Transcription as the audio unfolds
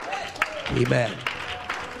Amen.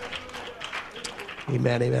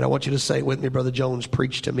 Amen, amen. I want you to say it with me, Brother Jones,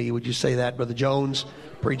 preach to me. Would you say that, Brother Jones?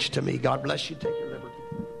 Preach to me. God bless you. Take your liberty.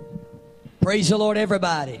 Praise the Lord,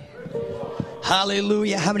 everybody.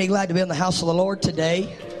 Hallelujah. How many glad to be in the house of the Lord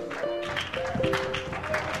today?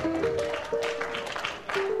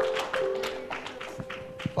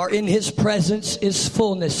 For in His presence is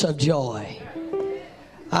fullness of joy.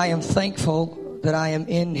 I am thankful that I am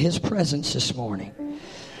in His presence this morning.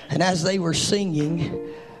 And as they were singing,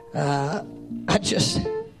 I just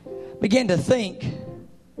began to think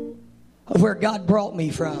of where God brought me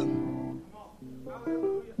from.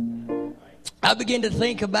 I began to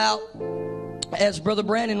think about, as Brother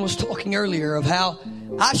Brandon was talking earlier, of how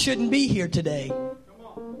I shouldn't be here today.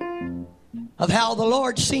 Of how the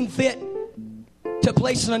Lord seen fit to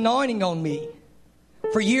place an anointing on me.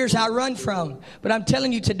 For years I run from. But I'm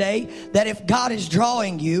telling you today that if God is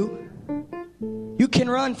drawing you, you can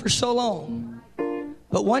run for so long.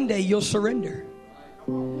 But one day you'll surrender.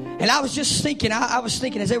 And I was just thinking, I was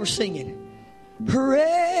thinking as they were singing,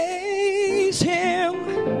 praise Him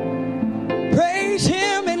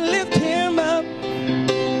and lift Him up.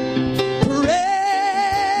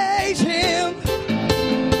 Praise Him,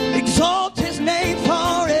 exalt His name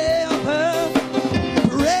forever.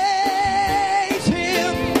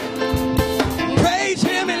 Praise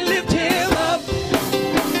Him and lift Him up.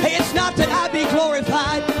 Hey, it's not that I be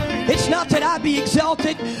glorified, it's not that I be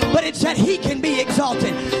exalted, but it's that He can be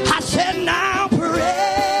exalted. I said now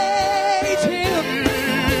praise Him.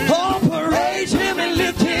 Oh, praise Him and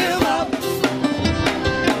lift Him up.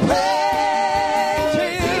 Praise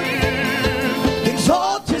Him.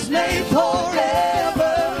 Exalt His name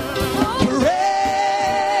forever.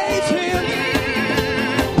 Praise Him.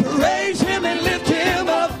 Praise Him and lift Him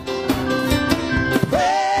up.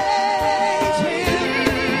 Praise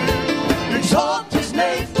Him. Exalt His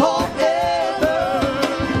name forever.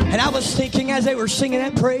 And I was thinking as they were singing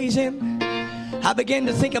that praise Him, I began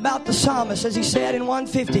to think about the psalmist as he said in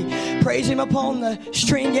 150, praise Him upon the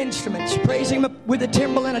string instruments, praise Him with a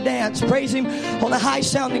timbrel and a dance, praise Him on the high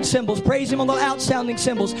sounding cymbals, praise Him on the loud sounding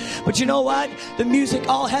cymbals. But you know what? The music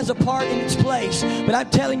all has a part in its place. But I'm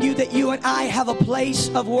telling you that you and I have a place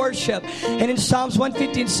of worship. And in Psalms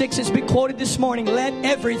 150:6, it's been quoted this morning, let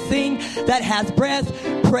everything that hath breath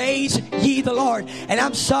praise ye the Lord. And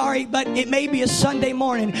I'm sorry, but it may be a Sunday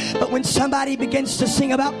morning, but when somebody begins to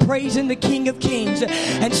sing about praising the King of Kings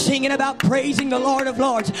and singing about praising the Lord of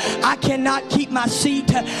Lords, I cannot keep my seat.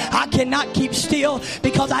 I cannot keep still,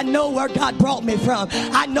 because I know where God brought me from.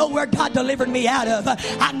 I know where God delivered me out of.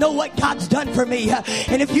 I know what God's done for me.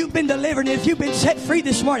 And if you've been delivered, and if you've been set free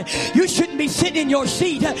this morning, you shouldn't be sitting in your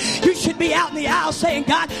seat. You should be out in the aisle saying,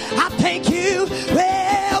 God, I thank you.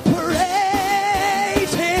 Well,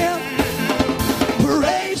 praise Him.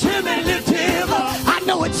 Praise Him and lift Him up. I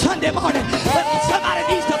know it's Sunday morning, but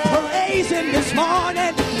somebody needs to praise Him this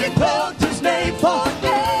morning. Exalt His name for.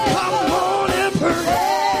 Come on and praise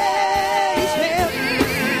Him.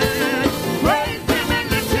 Praise Him and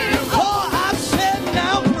lift Him up. Oh, I said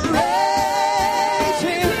now praise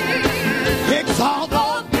Him. Exalt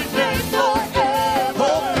His name forever.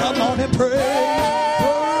 Oh, come on and praise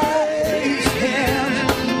Him.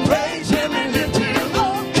 Praise Him and lift Him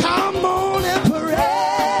up. Come on and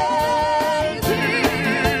praise Him.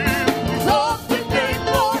 Exalt His name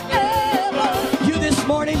forever. You this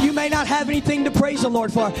morning, you may not have anything to praise the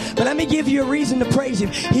Lord for, but let me give you a reason to praise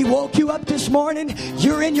Him. He woke you up this morning.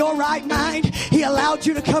 You're in your right mind. He allowed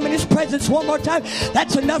you to come in His presence one more time.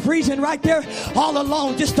 That's enough reason right there all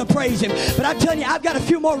alone just to praise Him. But I'm telling you, I've got a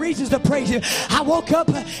few more reasons to praise Him. I woke up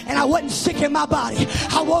and I wasn't sick in my body.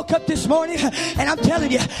 I woke up this morning and I'm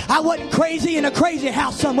telling you, I wasn't crazy in a crazy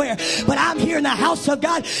house somewhere, but I'm here in the house of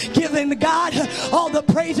God, giving God all the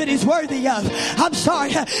praise that He's worthy of. I'm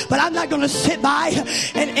sorry, but I'm not going to sit by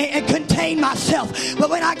and contain myself. But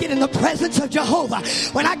when I get in the presence of Jehovah,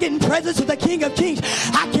 when I get in presence of the King of Kings,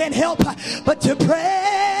 I can't help but to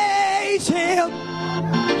praise Him.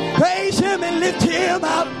 Praise Him and lift Him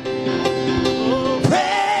up.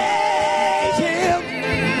 Praise Him.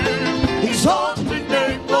 Exalt His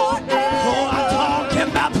name forever. Oh, I'm talking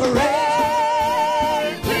about praise.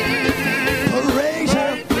 Praise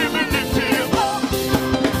Him.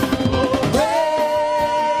 Praise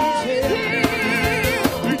Him.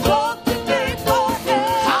 Exalt His name forever.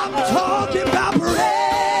 I'm talking about praise.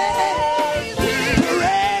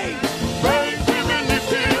 Praise. Praise Him and lift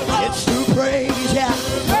Him up. It's to praise, yeah.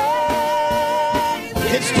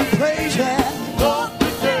 It's to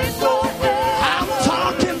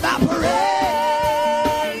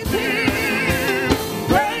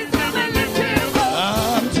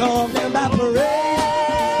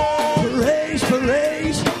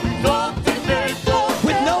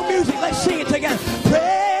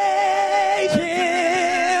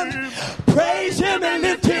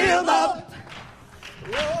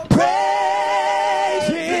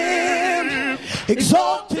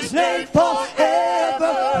Exalt his name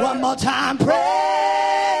forever. One more time.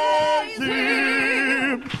 Praise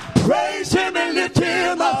him. Praise him and lift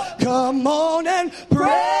him up. Come on and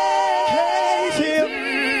praise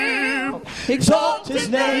him. Exalt his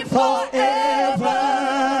name forever.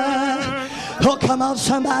 Oh, come on,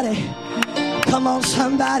 somebody. Come on,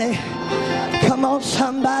 somebody. Come on,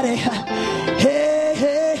 somebody. Hey,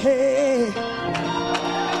 hey, hey.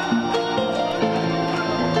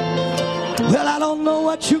 Well, I don't know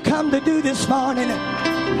what you come to do this morning.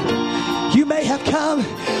 You may have come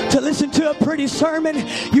to listen to a pretty sermon.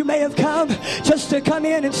 You may have come just to come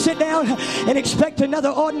in and sit down and expect another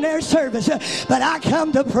ordinary service. But I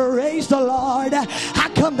come to praise the Lord. I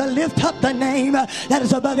come to lift up the name that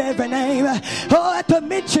is above every name. Oh, at the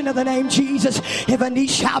mention of the name Jesus, every knee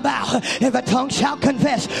shall bow, every tongue shall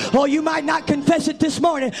confess. Oh, you might not confess it this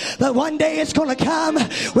morning, but one day it's going to come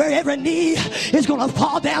where every knee is going to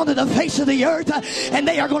fall down to the face of the earth, and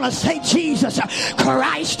they are going to say, Jesus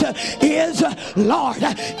Christ is Lord.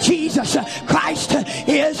 Jesus Christ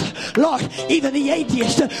is Lord. Even the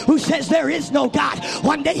atheist who says there is no God,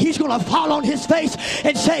 one day he's going to fall on his face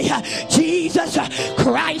and say, Jesus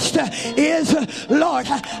Christ is Lord.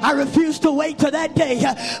 I refuse to wait till that day,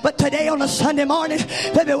 but today on a Sunday morning,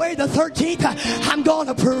 February the 13th, I'm going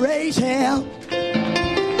to praise him.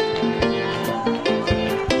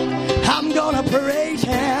 I'm going to praise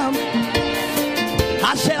him.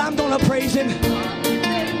 I said I'm going to praise him.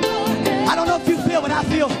 I don't know if you feel what I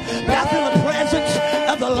feel, but I feel the presence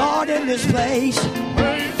of the Lord in this place.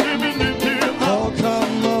 Oh,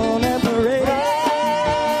 come on and praise.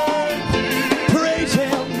 Praise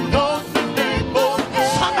him.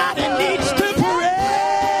 Somebody needs to praise.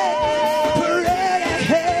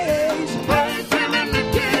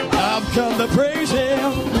 I've come to praise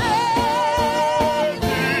him.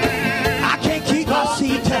 I can't keep my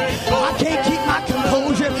seat. I can't keep my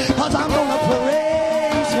composure, because I'm going to praise.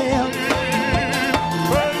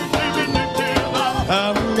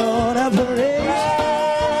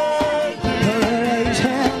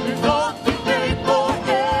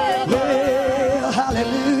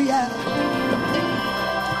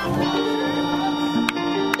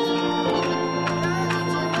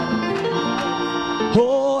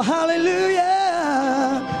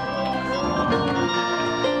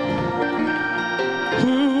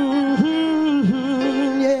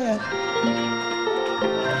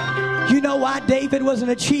 David was an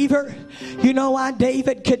achiever. You know why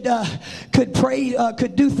David could pray,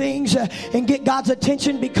 could do things and get God's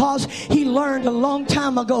attention? Because he learned a long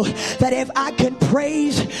time ago that if I can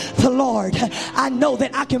praise the Lord, I know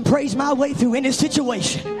that I can praise my way through any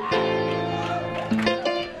situation.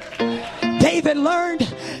 David learned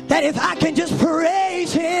that if I can just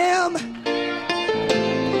praise him,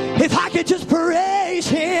 if I could just praise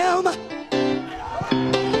him.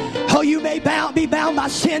 Oh, you may be bound by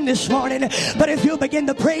sin this morning, but if you begin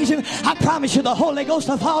to praise him, I promise you the Holy Ghost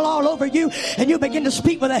will fall all over you, and you begin to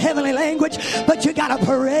speak with a heavenly language. But you got to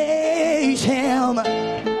praise him.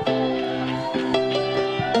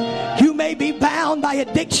 You may be bound by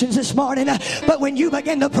addictions this morning, but when you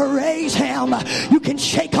begin to praise him, you can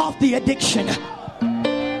shake off the addiction.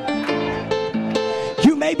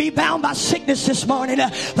 You may be bound by sickness this morning,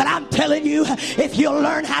 but I'm telling you, if you'll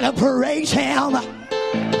learn how to praise him,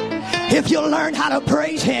 if you'll learn how to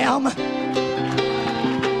praise him.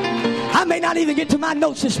 I may not even get to my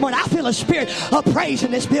notes this morning. I feel a spirit of praise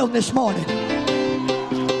in this building this morning.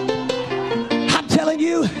 I'm telling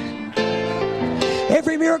you,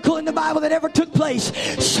 every miracle in the Bible that ever took place,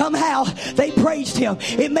 somehow they praised him.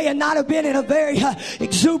 It may not have been in a very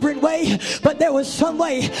exuberant way, but there was some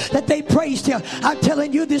way that they praised him. I'm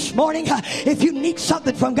telling you this morning, if you need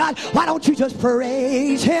something from God, why don't you just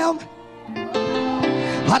praise him?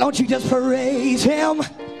 Why don't you just praise him?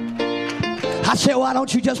 I said, why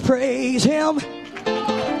don't you just praise him?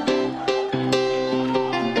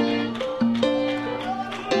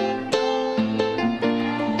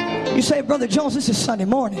 You say, Brother Jones, this is Sunday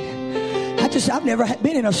morning. I've never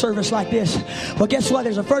been in a service like this. Well, guess what?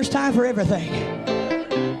 There's a first time for everything.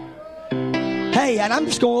 Hey, and I'm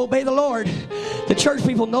just going to obey the Lord. The church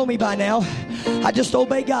people know me by now. I just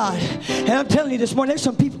obey God. And I'm telling you this morning, there's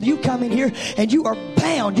some people, you come in here and you are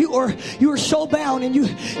bound. You are so bound, and you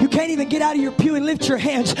can't even get out of your pew and lift your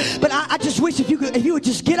hands. But I just wish if you would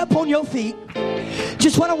just get up on your feet.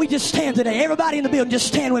 Just why don't we just stand today? Everybody in the building, just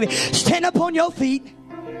stand with me. Stand up on your feet.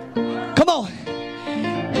 Come on.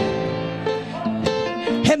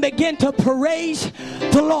 And begin to praise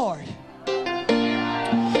the Lord.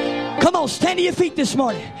 Come on, stand to your feet this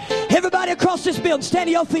morning. Everybody across this building, stand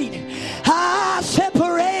to your feet. I said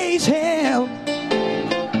praise him.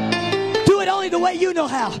 Do it only the way you know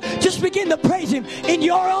how. Just begin to praise Him in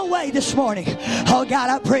your own way this morning. Oh God,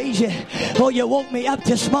 I praise You. Oh, You woke me up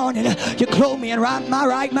this morning. You clothed me in my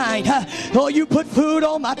right mind. Oh, You put food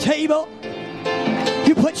on my table.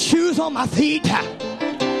 You put shoes on my feet.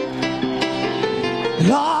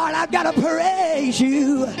 Lord, I've got to praise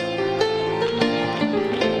You.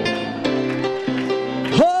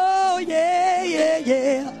 Oh, yeah, yeah,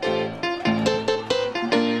 yeah.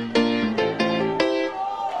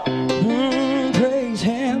 Praise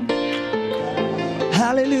Him.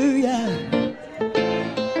 Hallelujah.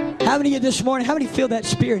 How many of you this morning, how many feel that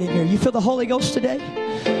Spirit in here? You feel the Holy Ghost today?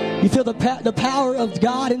 You feel the power of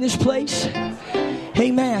God in this place?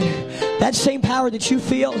 Amen. That same power that you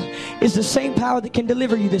feel is the same power that can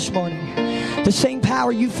deliver you this morning. The same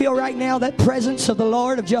power you feel right now, that presence of the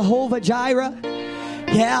Lord, of Jehovah Jireh.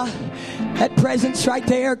 Yeah, that presence right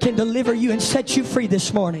there can deliver you and set you free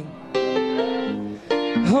this morning.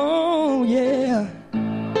 Oh, yeah.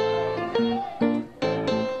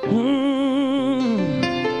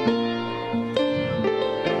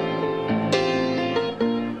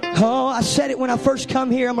 Oh, I said it when I first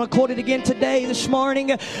come here. I'm going to quote it again today, this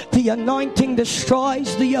morning. The anointing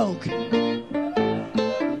destroys the yoke.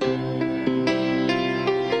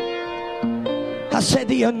 I said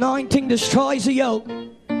the anointing destroys the yoke.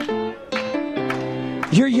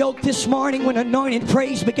 Your yoke this morning, when anointed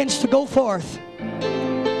praise begins to go forth.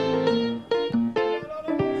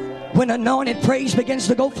 When anointed praise begins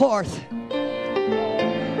to go forth,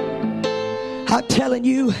 I'm telling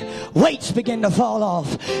you, weights begin to fall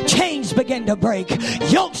off, chains begin to break,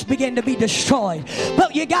 yokes begin to be destroyed.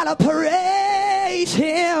 But you gotta praise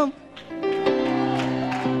Him.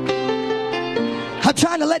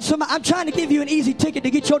 I'm trying to give you an easy ticket to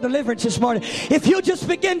get your deliverance this morning. If you just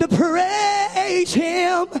begin to praise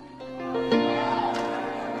Him.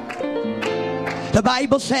 The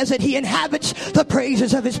Bible says that He inhabits the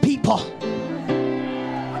praises of His people.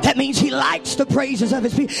 That means He likes the praises of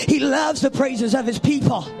His people. He loves the praises of His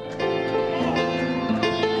people.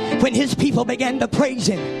 When His people began to praise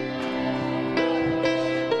Him,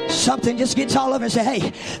 something just gets all over and say,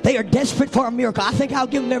 hey, they are desperate for a miracle. I think I'll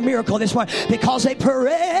give them their miracle this morning because they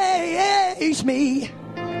praise Me.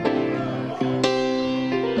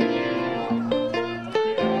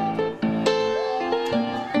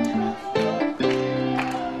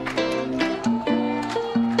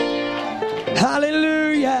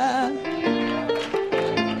 Hallelujah.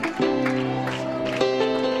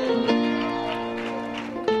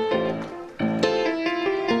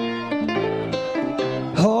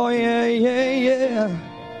 Oh, yeah, yeah, yeah.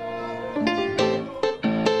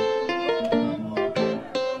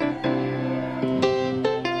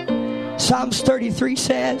 Psalms 33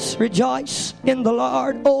 says, rejoice in the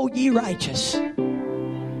Lord, O ye righteous.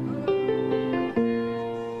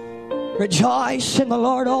 Rejoice in the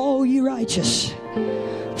Lord, O ye righteous,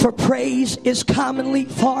 for praise is commonly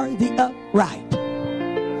for the upright.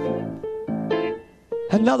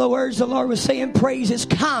 In other words, the Lord was saying praise is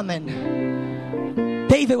common.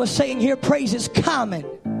 David was saying here, praise is common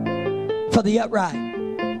for the upright.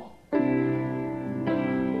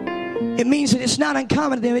 It means that it's not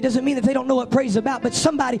uncommon to them. It doesn't mean that they don't know what praise is about, but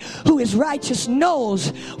somebody who is righteous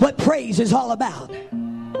knows what praise is all about.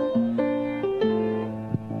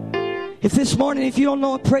 If this morning, if you don't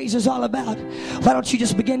know what praise is all about, why don't you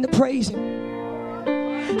just begin to praise Him?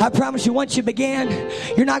 I promise you, once you begin,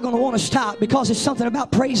 you're not going to want to stop, because it's something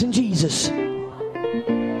about praising Jesus.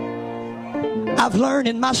 I've learned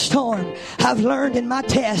in my storm, I've learned in my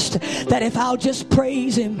test, that if I'll just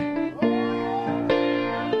praise Him,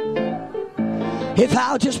 if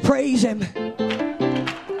I'll just praise Him,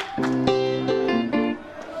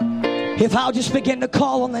 if I'll just begin to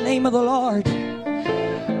call on the name of the Lord.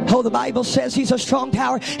 Oh, the Bible says He's a strong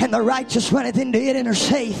tower, and the righteous runneth into it and are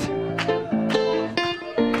safe.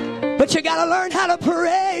 But you got to learn how to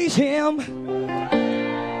praise Him.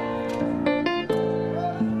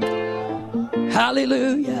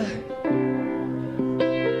 Hallelujah.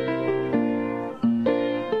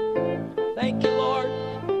 Thank you, Lord.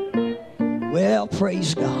 Well,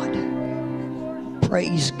 praise God.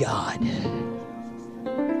 Praise God.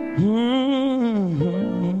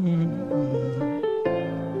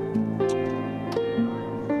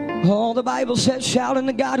 Oh, the Bible says, shout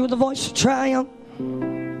unto God with a voice of triumph.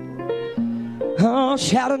 Oh,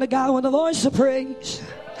 shout unto God with a voice of praise.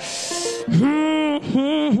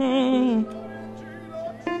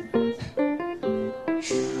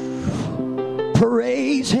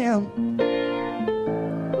 Praise Him.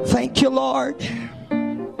 Thank you, Lord.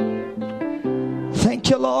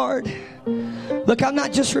 Thank you, Lord. Look, I'm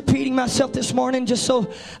not just repeating myself this morning just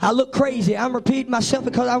so I look crazy. I'm repeating myself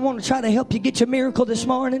because I want to try to help you get your miracle this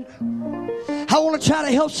morning. I want to try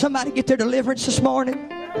to help somebody get their deliverance this morning.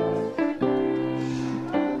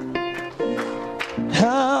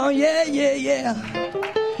 Oh, yeah.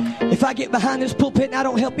 If I get behind this pulpit and I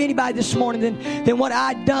don't help anybody this morning, then what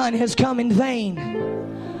I've done has come in vain.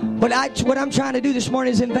 What I'm trying to do this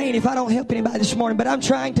morning is in vain if I don't help anybody this morning. But I'm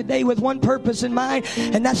trying today with one purpose in mind,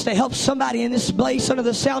 and that's to help somebody in this place under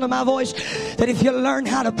the sound of my voice, that if you learn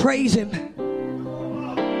how to praise Him.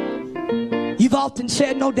 You've often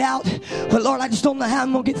said, no doubt, but Lord, I just don't know how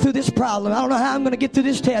I'm going to get through this problem. I don't know how I'm going to get through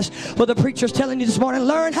this test. Well, the preacher's telling you this morning,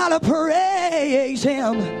 learn how to praise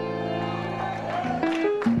Him.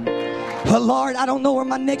 Well, Lord, I don't know where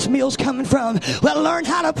my next meal's coming from. Well, learn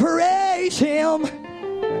how to praise Him.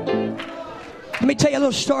 Let me tell you a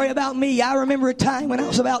little story about me. I remember a time when I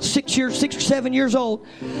was about 6 or 7 years old.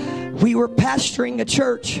 We were pastoring a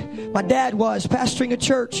church. My dad was pastoring a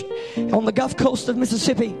church on the Gulf Coast of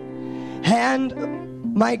Mississippi.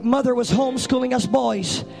 And my mother was homeschooling us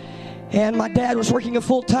boys. And my dad was working a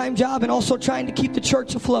full-time job and also trying to keep the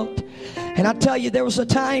church afloat. And I tell you, there was a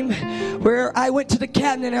time where I went to the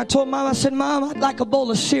cabinet and I told Mom, I said, Mom, I'd like a bowl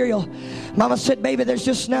of cereal. Mama said, baby, there's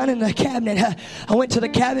just none in the cabinet. I went to the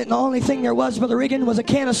cabinet and the only thing there was, Brother Regan, was a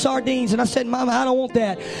can of sardines. And I said, Mama, I don't want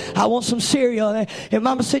that. I want some cereal. And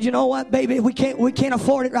Mama said, you know what, baby, we can't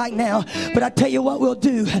afford it right now. But I tell you what we'll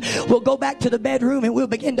do. We'll go back to the bedroom and we'll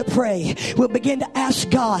begin to pray. We'll begin to ask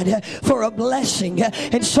God for a blessing.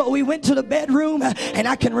 And so we went to the bedroom, and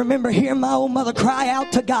I can remember hearing my old mother cry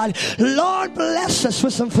out to God, Lord, bless us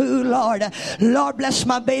with some food, Lord. Lord, bless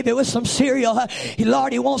my baby with some cereal.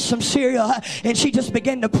 Lord, he wants some cereal. And she just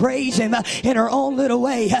began to praise Him in her own little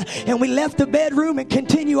way. And we left the bedroom and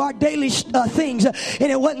continued our daily things. And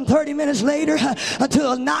it wasn't 30 minutes later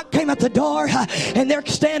until a knock came at the door. And there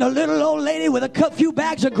stand a little old lady with a few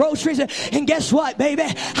bags of groceries. And guess what, baby?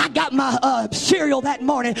 I got my cereal that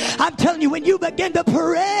morning. I'm telling you, when you begin to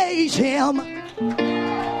praise Him,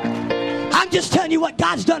 I'm just telling you what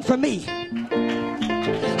God's done for me.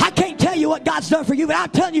 I can't tell you what God's done for you, but I'm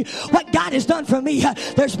telling you what God has done for me.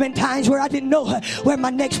 There's been times where I didn't know where my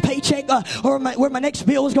next paycheck or where my next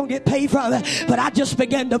bill was going to get paid from, but I just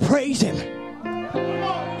began to praise Him.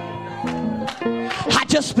 I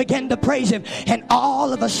just began to praise Him, and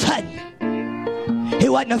all of a sudden, it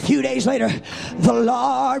wasn't a few days later, the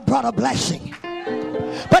Lord brought a blessing.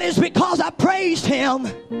 But it's because I praised Him.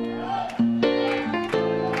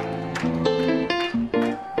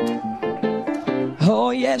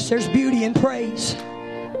 Oh, yes, there's beauty in praise.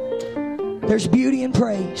 There's beauty in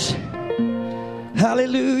praise.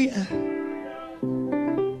 Hallelujah.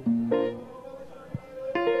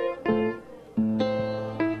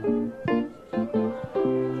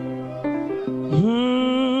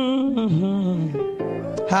 Mm-hmm.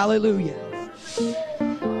 Hallelujah.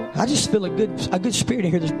 I just feel a good spirit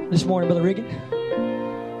in here this morning, Brother Regan.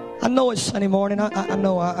 I know it's Sunday morning. I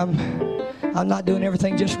know I'm not doing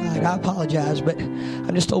everything just right. I apologize, but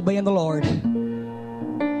I'm just obeying the Lord.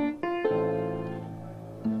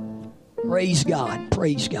 Praise God.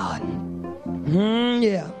 Praise God.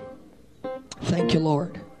 Yeah. Thank you,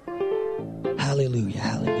 Lord. Hallelujah.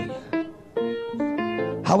 Hallelujah.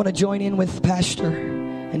 I want to join in with Pastor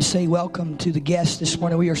and say welcome to the guests this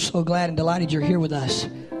morning. We are so glad and delighted you're here with us.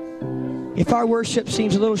 If our worship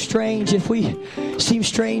seems a little strange, if we seem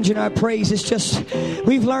strange in our praise, it's just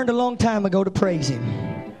we've learned a long time ago to praise Him.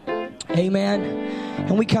 Amen.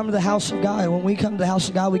 And we come to the house of God. When we come to the house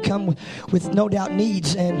of God, we come with no doubt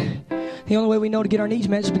needs. And the only way we know to get our needs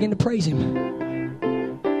met is to begin to praise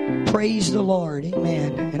Him. Praise the Lord.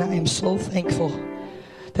 Amen. And I am so thankful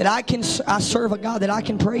that I serve a God that I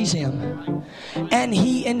can praise Him. And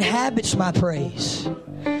He inhabits my praise.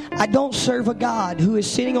 I don't serve a God who is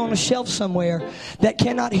sitting on a shelf somewhere that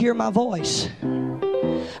cannot hear my voice.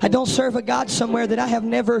 I don't serve a God somewhere that I have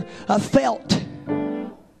never felt.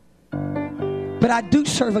 But I do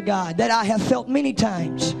serve a God that I have felt many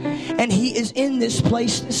times. And He is in this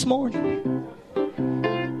place this morning.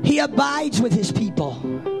 He abides with His people.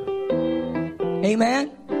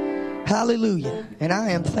 Amen. Hallelujah. And I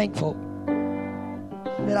am thankful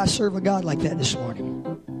that I serve a God like that this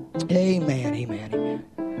morning. Amen. Amen. Amen.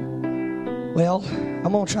 Well,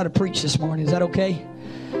 I'm going to try to preach this morning. Is that okay?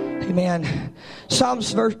 Amen.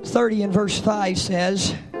 Psalms 30 and verse 5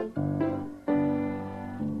 says,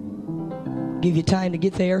 give you time to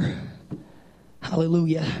get there.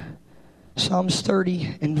 Hallelujah. Psalms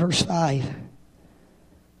 30 and verse 5.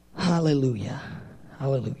 Hallelujah.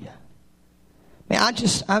 Hallelujah. Man,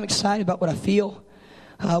 I'm excited about what I feel.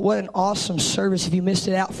 What an awesome service. If you missed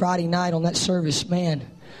it out Friday night on that service, man.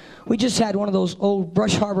 We just had one of those old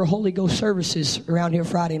Brush Harbor Holy Ghost services around here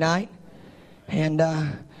Friday night. And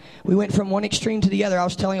we went from one extreme to the other. I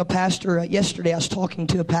was telling a pastor yesterday, I was talking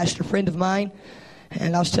to a pastor friend of mine.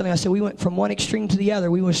 And I was telling him, I said, we went from one extreme to the other.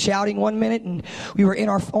 We were shouting 1 minute, and we were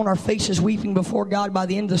on our faces weeping before God by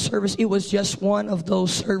the end of the service. It was just one of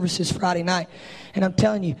those services Friday night. And I'm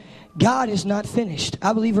telling you, God is not finished.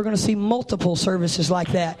 I believe we're going to see multiple services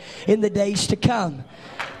like that in the days to come.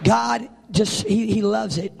 God just, He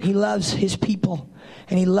loves it. He loves His people.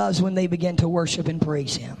 And He loves when they begin to worship and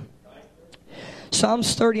praise Him.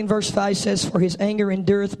 Psalms 30 and verse 5 says, for His anger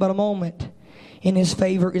endureth but a moment. In His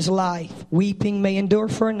favor is life. Weeping may endure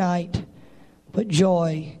for a night, but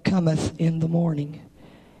joy cometh in the morning.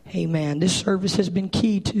 Amen. This service has been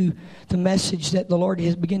key to the message that the Lord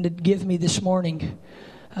has begun to give me this morning.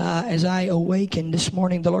 As I awakened this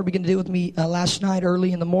morning, the Lord began to deal with me last night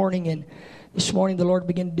early in the morning, and this morning the Lord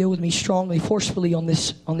began to deal with me strongly, forcefully on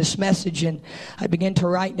this message, and I began to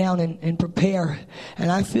write down and prepare.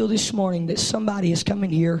 And I feel this morning that somebody is coming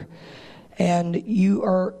here, and you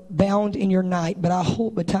are bound in your night, but I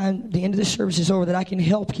hope by the time the end of the service is over that I can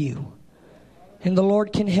help you, and the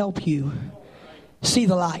Lord can help you see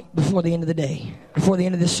the light before the end of the day, before the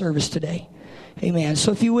end of this service today. Amen.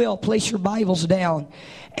 So if you will, place your Bibles down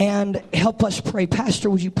and help us pray. Pastor,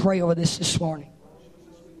 would you pray over this morning?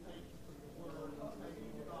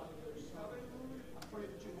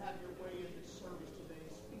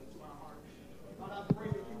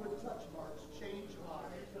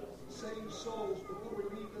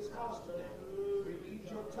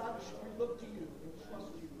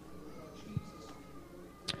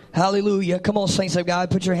 Hallelujah. Come on, saints of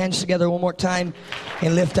God. Put your hands together one more time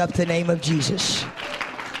and lift up the name of Jesus.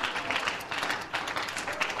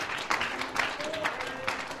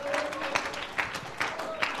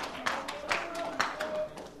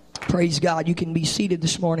 Praise God. You can be seated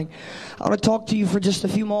this morning. I want to talk to you for just a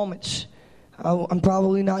few moments. I'm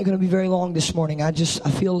probably not going to be very long this morning. I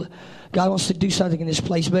feel God wants to do something in this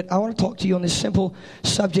place. But I want to talk to you on this simple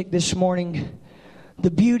subject this morning. The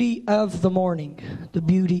beauty of the morning. The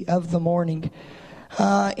beauty of the morning.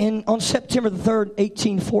 On September the 3rd,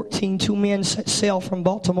 1814, two men set sail from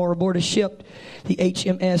Baltimore aboard a ship, the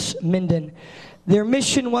HMS Minden. Their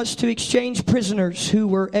mission was to exchange prisoners who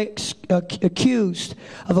were accused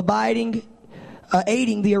of aiding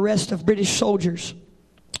the arrest of British soldiers.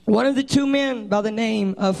 One of the two men, by the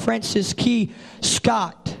name of Francis Key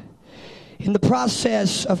Scott, in the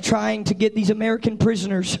process of trying to get these American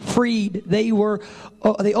prisoners freed, they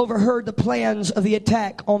overheard the plans of the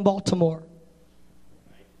attack on Baltimore.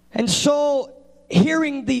 And so,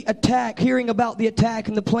 hearing about the attack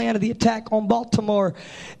and the plan of the attack on Baltimore,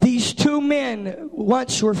 these two men,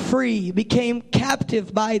 once were free, became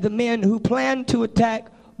captive by the men who planned to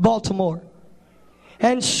attack Baltimore.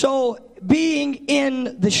 And so, being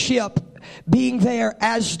in the ship, being there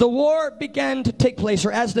as the war began to take place,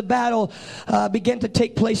 or as the battle began to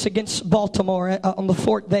take place against Baltimore on the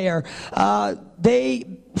fort there,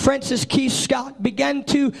 Francis Key Scott began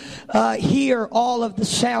to hear all of the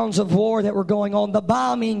sounds of war that were going on, the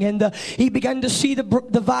bombing, and he began to see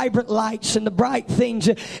the vibrant lights and the bright things,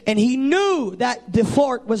 and he knew that the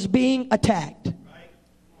fort was being attacked.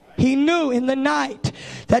 He knew in the night,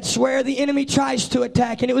 that's where the enemy tries to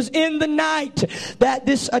attack. And it was in the night that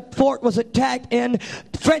this fort was attacked. And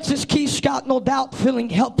Francis Key Scott, no doubt feeling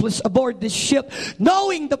helpless aboard this ship,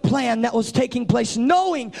 knowing the plan that was taking place,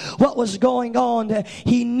 knowing what was going on,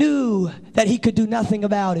 he knew that he could do nothing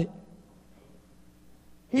about it.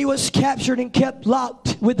 He was captured and kept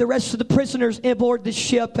locked with the rest of the prisoners aboard the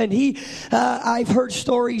ship. And I've heard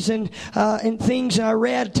stories and things, and I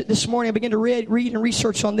read this morning. I began to read and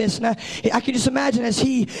research on this, and I can just imagine as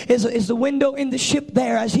he is the window in the ship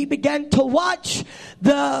there, as he began to watch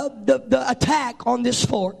the attack on this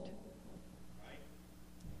fort.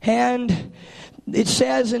 And it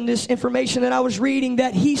says in this information that I was reading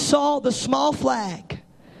that he saw the small flag,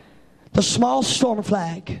 the small storm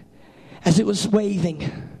flag, as it was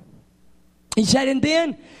waving. He said, and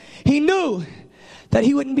then he knew that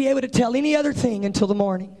he wouldn't be able to tell any other thing until the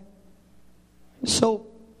morning. So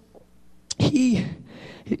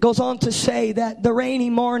it goes on to say that the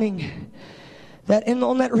rainy morning,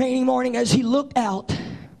 on that rainy morning, as he looked out,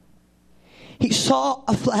 he saw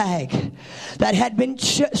a flag that had been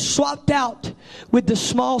swapped out with the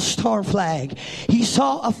small star flag. He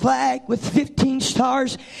saw a flag with 15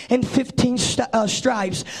 stars and 15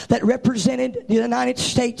 stripes that represented the United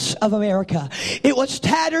States of America. It was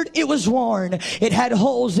tattered, it was worn, it had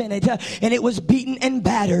holes in it, and it was beaten and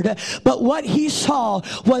battered. But what he saw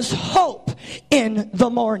was hope in the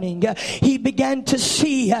morning. He began to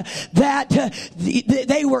see that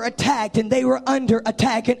they were attacked and they were under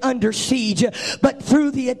attack and under siege. But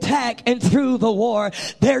through the attack and through the war,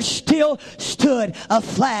 there still stood a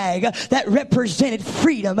flag that represented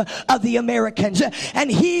freedom of the Americans.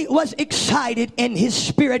 And he was excited in his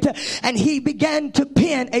spirit, and he began to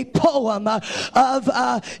pen a poem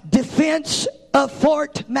of defense of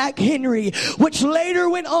Fort McHenry, which later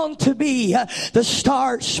went on to be the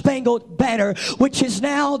Star-Spangled Banner, which is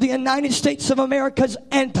now the United States of America's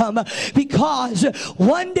anthem, because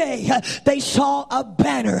one day they saw a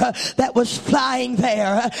banner that was flying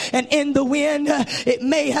there, and in the wind it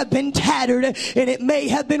may have been tattered and it may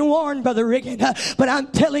have been worn, Brother Riggin, but I'm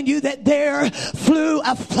telling you that there flew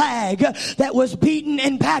a flag that was beaten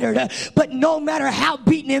and battered. But no matter how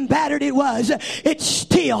beaten and battered it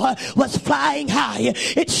still was flying high.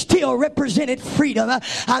 It still represented freedom.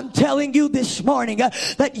 I'm telling you this morning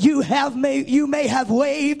that you may have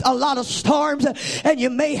waved a lot of storms and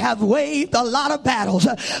you may have waved a lot of battles,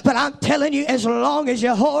 but I'm telling you, as long as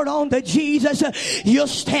you hold on to Jesus, you'll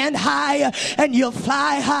stand high and you'll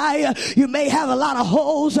fly high. You may have a lot of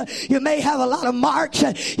holes, you may have a lot of marks,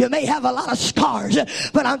 you may have a lot of scars,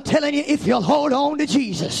 but I'm telling you, if you'll hold on to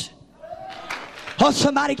Jesus. Oh,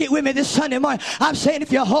 somebody get with me this Sunday morning. I'm saying,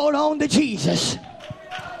 if you hold on to Jesus.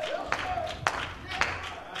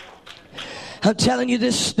 I'm telling you,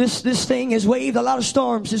 this thing has waved a lot of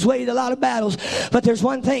storms, has waved a lot of battles. But there's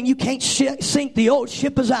one thing, you can't sink the old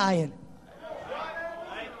ship of Zion.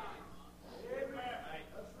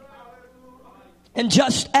 And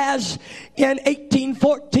just as in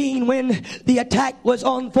 1814, when the attack was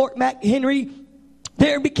on Fort McHenry,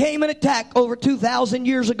 there became an attack over 2,000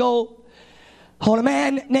 years ago on a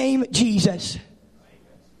man named Jesus.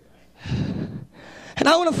 And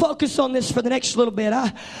I want to focus on this for the next little bit.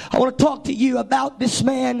 I want to talk to you about this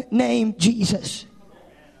man named Jesus.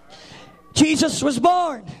 Jesus was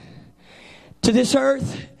born to this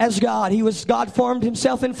earth as God. God formed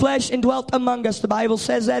himself in flesh and dwelt among us. The Bible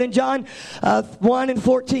says that in John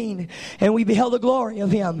 1:14. And we beheld the glory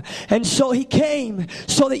of him. And so he came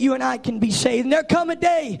so that you and I can be saved. And there come a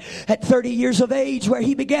day at 30 years of age where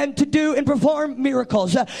he began to do and perform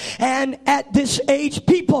miracles. And at this age,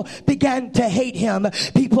 people began to hate him.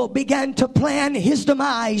 People began to plan his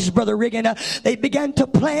demise, Brother Riggin. They began to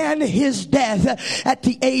plan his death at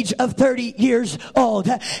the age of 30 years old.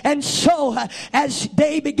 And so as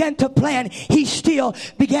they began to plan, he still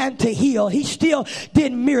began to heal. He still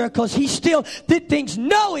did miracles. He still did things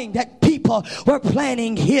knowing that people were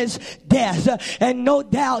planning his death. And no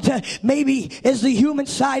doubt, maybe as the human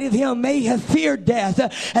side of him may have feared death.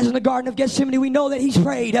 As in the Garden of Gethsemane, we know that he's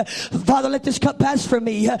prayed, Father, let this cup pass from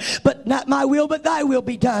me, but not my will, but thy will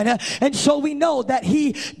be done. And so we know that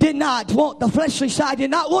he did not want, the fleshly side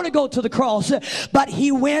did not want to go to the cross, but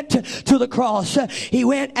he went to the cross. He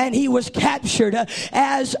went and he was captured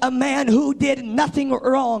as a man who did nothing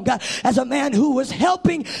wrong, as a man who was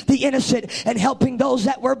helping the innocent and helping those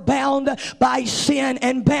that were bound by sin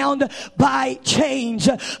and bound by chains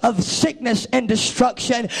of sickness and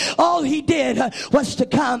destruction. All he did was to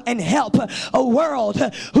come and help a world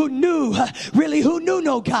who knew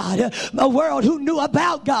no God, a world who knew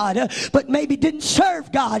about God but maybe didn't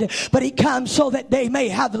serve God. But he comes so that they may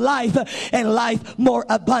have life and life more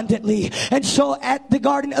abundantly. And so at the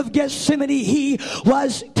Garden of Gethsemane, he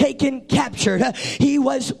was captured. He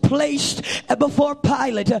was placed before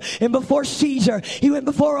Pilate and before Caesar. He went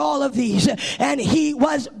before all of these, and he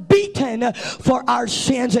was beaten for our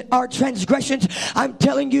sins and our transgressions. I'm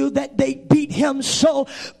telling you that they beat him so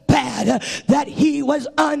bad that he was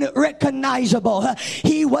unrecognizable.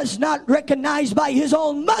 He was not recognized by his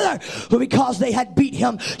own mother because they had beat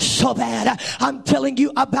him so bad. I'm telling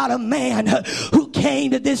you about a man who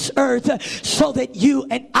came to this earth so that you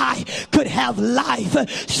and I could have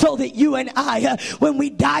life, so that you and I, when we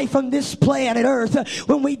die from this planet earth,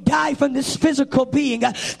 when we die from this physical being,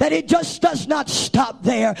 that it just does not stop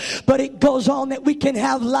there, but it goes on, that we can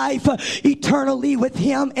have life eternally with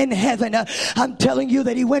him in heaven. I'm telling you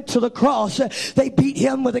that he went to the cross. They beat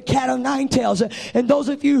him with a cat of nine tails. And those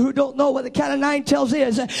of you who don't know what the cat of nine tails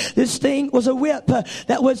is, this thing was a whip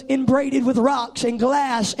that was braided with rocks and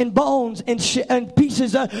glass and bones and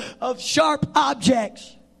pieces of sharp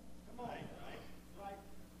objects.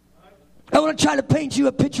 I want to try to paint you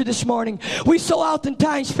a picture this morning. We so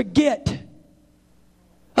oftentimes forget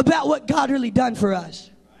about what God really done for us.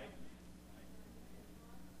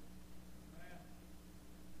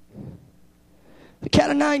 The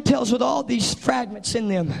cat of nine tails with all these fragments in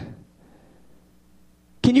them.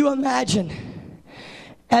 Can you imagine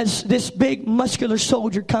as this big muscular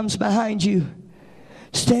soldier comes behind you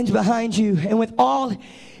stands behind you, and with all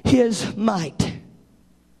his might,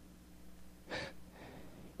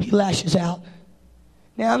 he lashes out.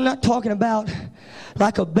 Now, I'm not talking about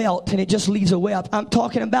like a belt and it just leaves a web. I'm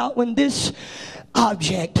talking about when this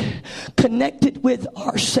object connected with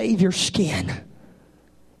our Savior's skin,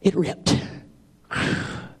 it ripped.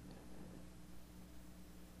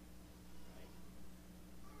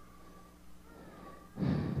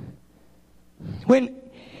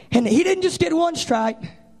 And he didn't just get one strike.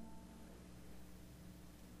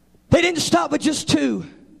 They didn't stop with just 2.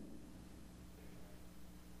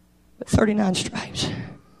 But 39 stripes.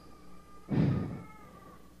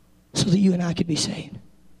 So that you and I could be saved.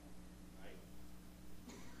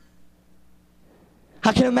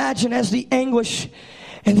 I can imagine as the anguish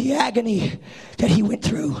and the agony that he went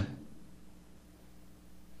through,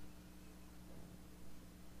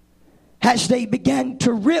 as they began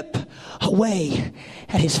to rip away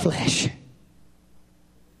at his flesh.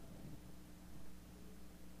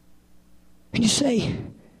 And you say,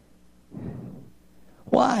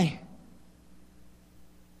 why?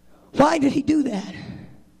 Why did he do that?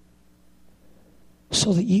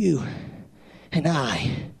 So that you and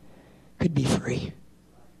I could be free.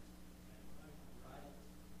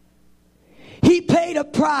 He paid a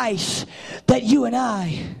price that you and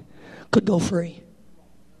I could go free.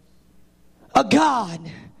 A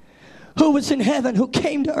God who was in heaven, who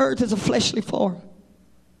came to earth as a fleshly form,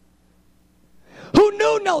 who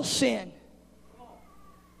knew no sin,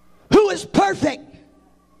 who was perfect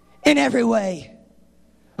in every way,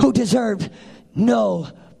 who deserved no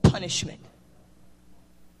punishment.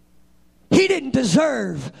 He didn't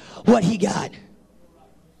deserve what he got.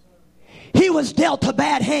 He was dealt a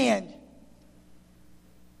bad hand.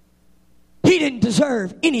 He didn't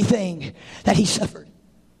deserve anything that he suffered.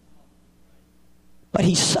 But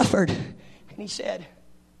he suffered, and he said,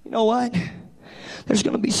 you know what? There's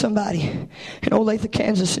going to be somebody in Olathe,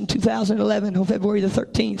 Kansas in 2011, on February the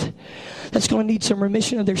 13th, that's going to need some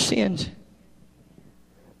remission of their sins.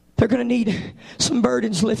 They're going to need some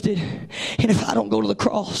burdens lifted. And if I don't go to the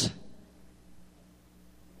cross,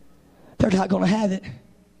 they're not going to have it.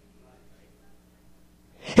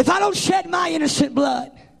 If I don't shed my innocent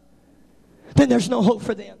blood, then there's no hope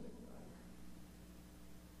for them.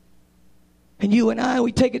 And you and I,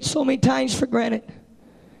 we take it so many times for granted.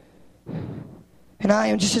 And I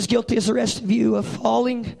am just as guilty as the rest of you of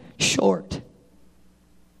falling short.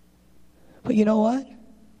 But you know what?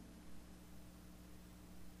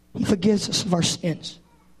 He forgives us of our sins.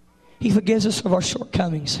 He forgives us of our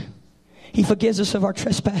shortcomings. He forgives us of our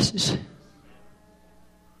trespasses.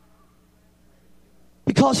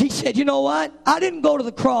 Because he said, you know what? I didn't go to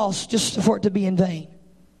the cross just for it to be in vain.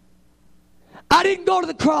 I didn't go to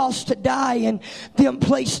the cross to die and them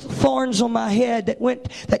placed thorns on my head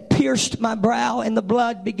that pierced my brow, and the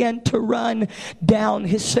blood began to run down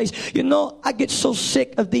his face. You know, I get so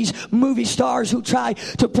sick of these movie stars who try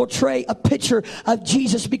to portray a picture of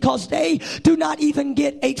Jesus, because they do not even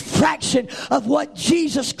get a fraction of what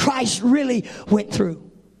Jesus Christ really went through.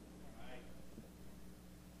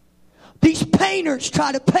 These painters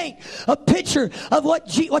try to paint a picture of what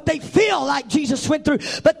they feel like Jesus went through,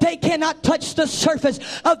 but they cannot touch the surface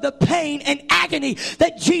of the pain and agony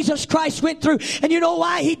that Jesus Christ went through. And you know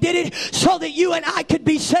why he did it? So that you and I could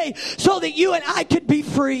be saved, so that you and I could be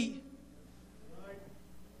free.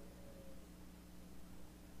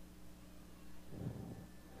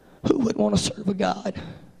 Who would want to serve a God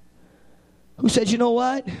who said, you know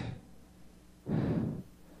what?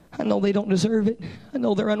 I know they don't deserve it. I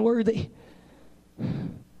know they're unworthy.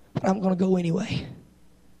 But I'm going to go anyway.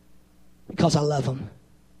 Because I love them.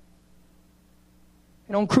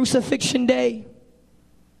 And on crucifixion day,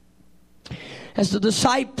 as the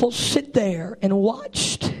disciples sit there and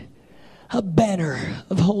watched a banner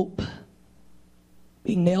of hope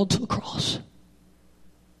being nailed to a cross.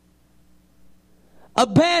 A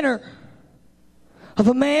banner of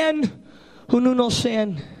a man who knew no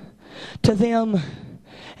sin. To them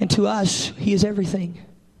and to us, he is everything.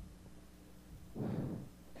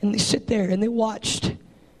 And they sit there and they watched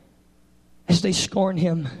as they scorned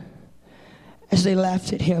him, as they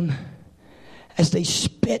laughed at him, as they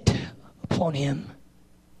spit upon him.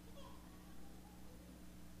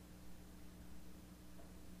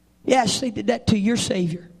 Yes, they did that to your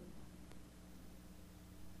Savior.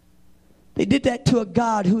 They did that to a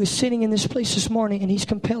God who is sitting in this place this morning, and he's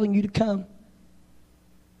compelling you to come.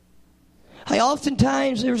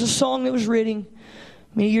 Oftentimes, there was a song that was written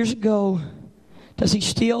many years ago. Does he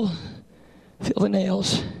still feel the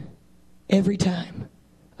nails every time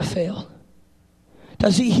I fail?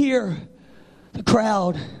 Does he hear the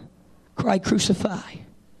crowd cry, crucify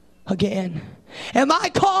again Am I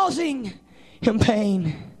causing him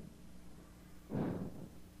pain?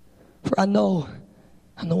 For I know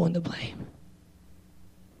I'm the one to blame.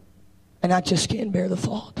 And I just can't bear the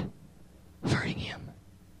thought of hurting him.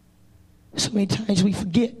 So many times we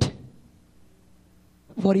forget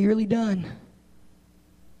what he really done.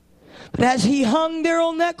 But as he hung there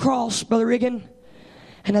on that cross, Brother Riggin,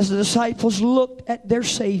 and as the disciples looked at their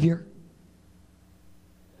Savior,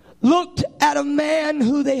 looked at a man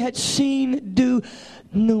who they had seen do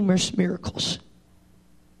numerous miracles,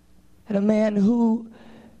 at a man who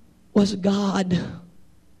was God,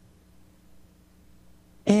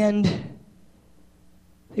 and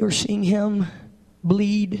they were seeing him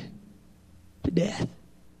bleed to death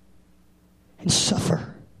and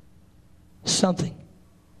suffer something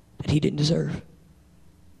that he didn't deserve.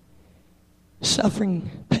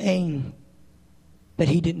 Suffering pain that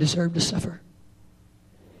he didn't deserve to suffer.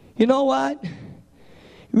 You know what?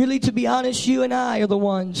 Really, to be honest, you and I are the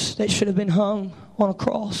ones that should have been hung on a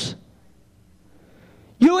cross.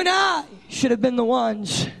 You and I should have been the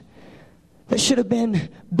ones that should have been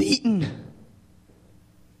beaten,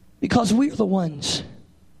 because we're the ones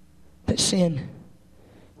that sin.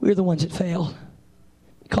 We're the ones that fail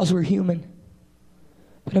because we're human.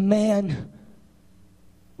 But a man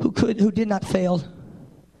who did not fail,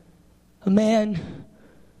 a man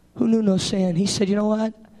who knew no sin, he said, you know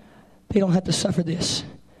what? They don't have to suffer this.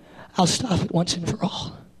 I'll stop it once and for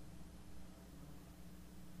all.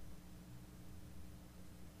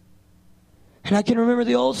 And I can remember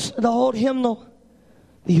the old hymnal,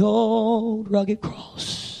 the old rugged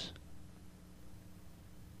cross,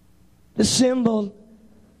 the symbol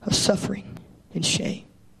of suffering and shame.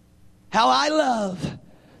 How I love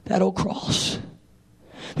that old cross.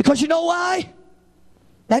 Because you know why?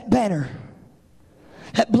 That banner,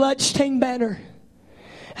 that blood-stained banner,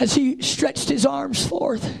 as he stretched his arms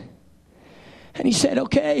forth and he said,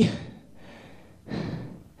 okay,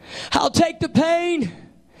 I'll take the pain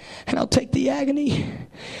and I'll take the agony.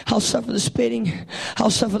 I'll suffer the spitting. I'll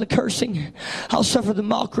suffer the cursing. I'll suffer the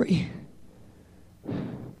mockery.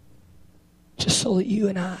 Just so that you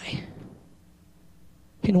and I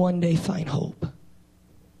can one day find hope.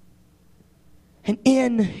 And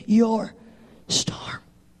in your storm,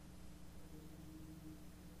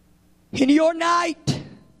 in your night,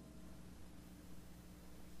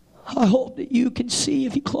 I hope that you can see,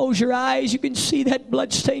 if you close your eyes, you can see that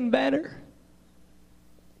bloodstained banner.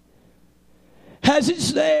 As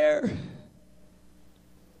it's there.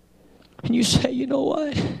 And you say, you know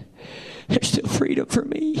what? There's still freedom for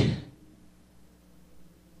me.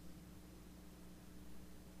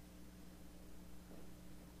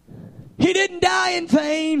 He didn't die in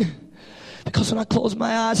vain. Because when I close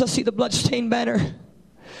my eyes, I see the bloodstained banner.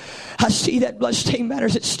 I see that bloodstained banner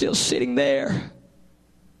that's still sitting there.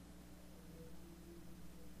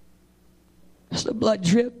 As the blood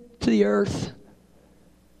dripped to the earth.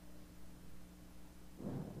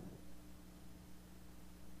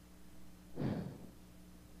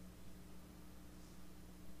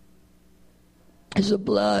 As the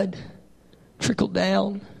blood trickled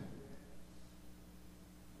down.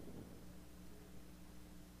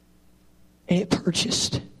 And it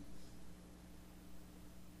purchased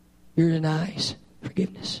your and I's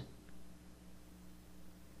forgiveness.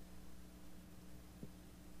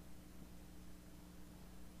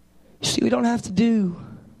 You see, we don't have to do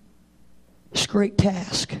this great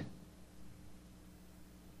task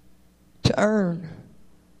to earn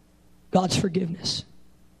God's forgiveness.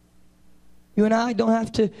 You and I don't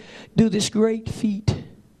have to do this great feat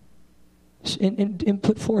and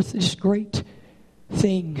put forth this great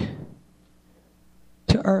thing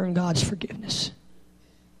to earn God's forgiveness.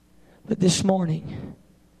 But this morning,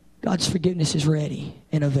 God's forgiveness is ready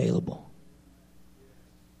and available.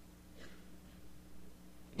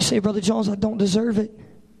 You say, Brother Jones, I don't deserve it.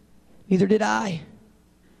 Neither did I.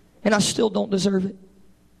 And I still don't deserve it.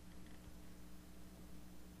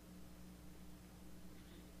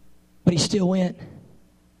 But he still went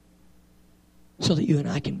so that you and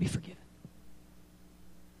I can be forgiven.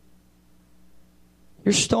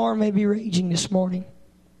 Your storm may be raging this morning.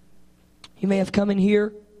 You may have come in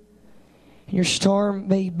here and your storm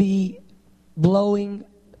may be blowing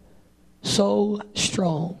so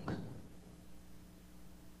strong.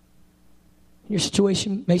 Your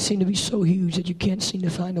situation may seem to be so huge that you can't seem to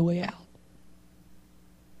find a way out.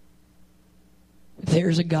 But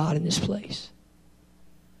there's a God in this place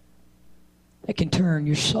that can turn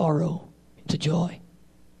your sorrow into joy.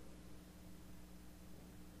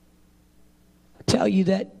 I tell you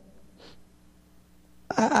that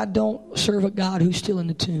I don't serve a God who's still in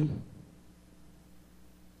the tomb.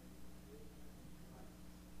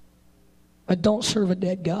 I don't serve a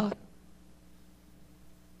dead God.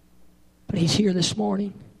 But He's here this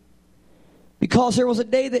morning. Because there was a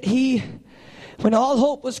day that when all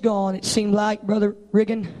hope was gone, it seemed like, Brother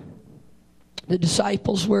Riggin, the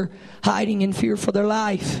disciples were hiding in fear for their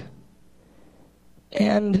life.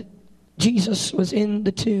 And Jesus was in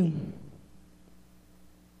the tomb.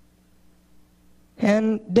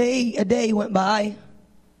 And a day went by.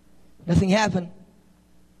 Nothing happened.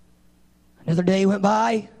 Another day went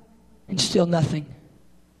by. And still nothing.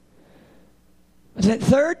 But that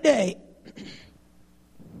third day,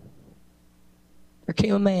 there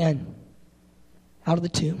came a man out of the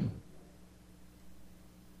tomb.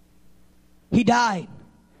 He died.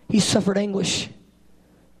 He suffered anguish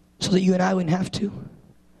so that you and I wouldn't have to.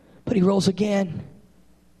 But He rose again.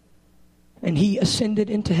 And He ascended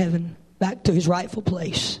into heaven, back to His rightful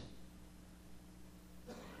place.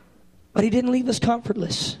 But He didn't leave us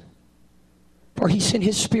comfortless. For He sent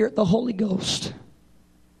His Spirit, the Holy Ghost,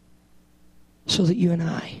 so that you and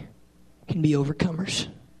I can be overcomers.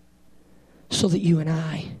 So that you and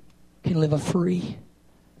I can live a free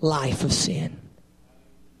life of sin.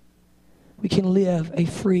 We can live a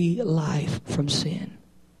free life from sin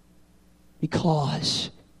because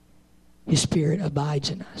His Spirit abides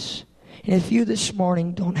in us. And if you this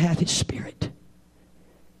morning don't have His Spirit,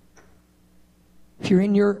 if you're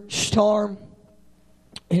in your storm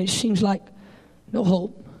and it seems like no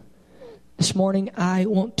hope, this morning I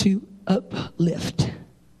want to uplift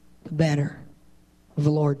the banner of the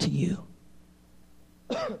Lord to you.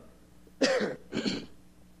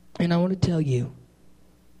 And I want to tell you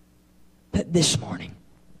that this morning,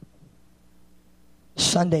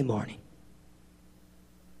 Sunday morning,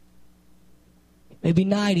 it may be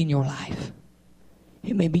night in your life.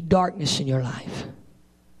 It may be darkness in your life.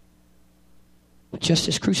 But just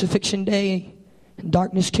as crucifixion day and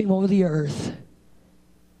darkness came over the earth,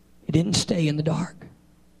 it didn't stay in the dark.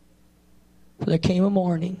 For there came a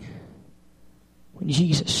morning when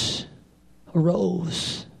Jesus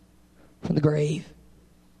arose from the grave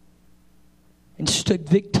and stood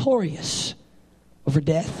victorious over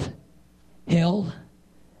death, hell,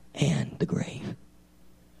 and the grave.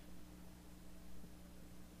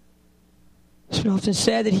 It's been often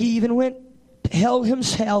said that He even went to hell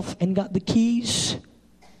Himself and got the keys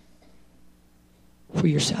for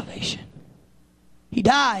your salvation. He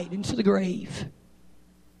died into the grave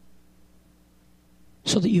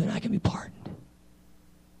so that you and I can be pardoned.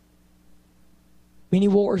 Many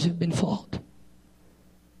wars have been fought.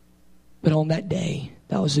 But on that day,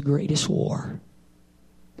 that was the greatest war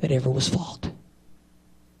that ever was fought.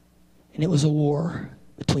 And it was a war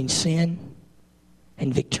between sin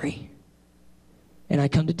and victory. And I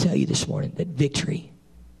come to tell you this morning that victory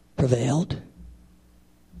prevailed.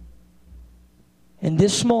 And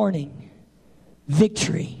this morning,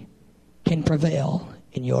 victory can prevail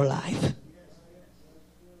in your life.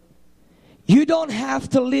 You don't have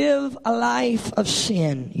to live a life of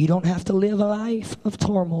sin. You don't have to live a life of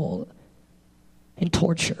turmoil and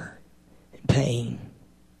torture and pain.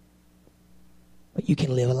 But you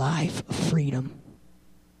can live a life of freedom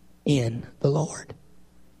in the Lord.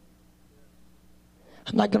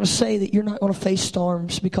 I'm not going to say that you're not going to face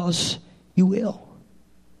storms, because you will.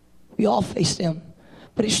 We all face them.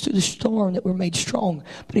 But it's through the storm that we're made strong.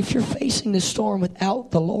 But if you're facing the storm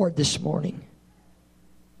without the Lord this morning,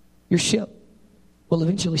 your ship will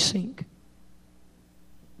eventually sink.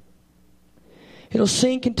 It'll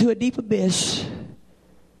sink into a deep abyss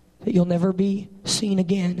that you'll never be seen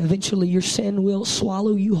again. Eventually your sin will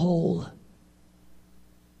swallow you whole.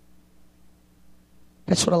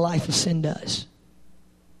 That's what a life of sin does.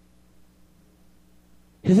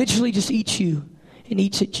 It eventually just eats you and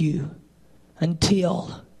eats at you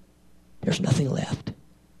until there's nothing left.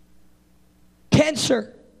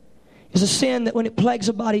 Cancer is a sin that when it plagues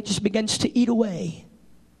a body, it just begins to eat away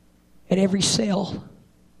at every cell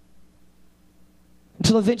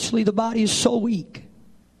until eventually the body is so weak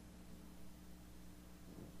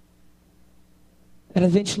that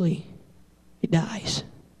eventually it dies.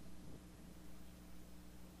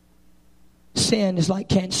 Sin is like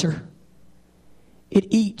cancer. It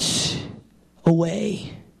eats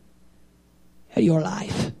away at your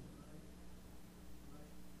life.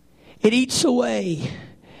 It eats away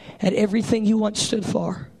at everything you once stood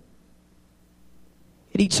for.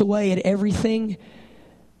 It eats away at everything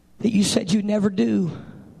that you said you'd never do.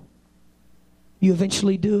 You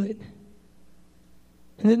eventually do it.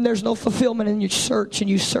 And then there's no fulfillment, and you search and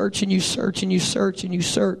you search and you search and you search and you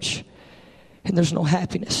search. And there's no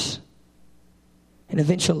happiness. And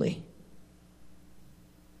eventually,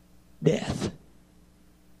 death.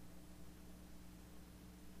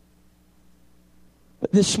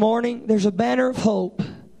 But this morning, there's a banner of hope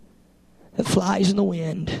that flies in the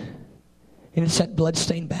wind. And it's that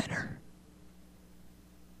bloodstained banner.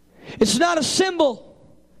 It's not a symbol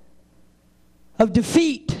of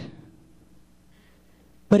defeat,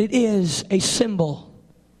 but it is a symbol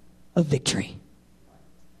of victory.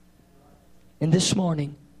 And this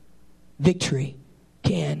morning, victory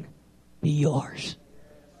can be yours.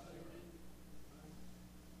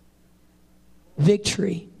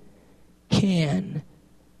 Victory can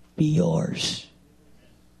be yours.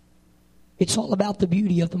 It's all about the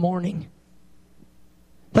beauty of the morning.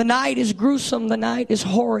 The night is gruesome. The night is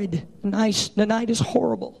horrid. The night is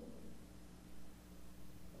horrible.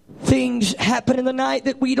 Things happen in the night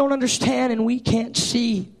that we don't understand and we can't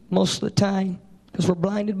see most of the time because we're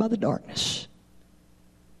blinded by the darkness.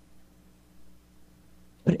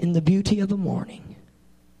 But in the beauty of the morning,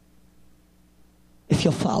 if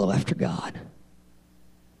you'll follow after God,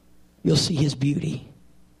 you'll see His beauty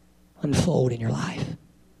unfold in your life.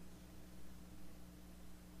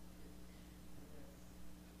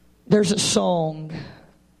 There's a song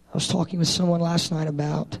I was talking with someone last night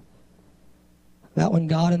about when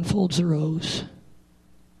God unfolds a rose.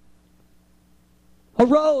 A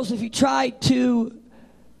rose, if you try to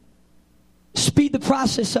speed the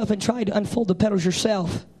process up and try to unfold the petals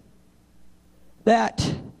yourself,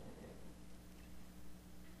 that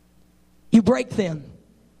you break them.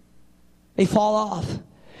 They fall off.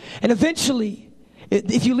 And eventually,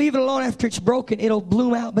 if you leave it alone after it's broken, it'll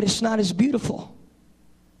bloom out, but it's not as beautiful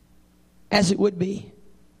as it would be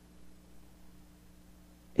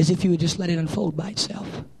as if you would just let it unfold by itself.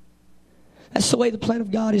 That's the way the plan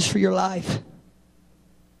of God is for your life.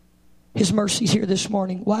 His mercy's here this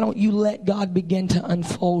morning. Why don't you let God begin to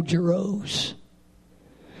unfold your rose?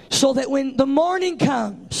 So that when the morning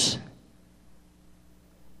comes,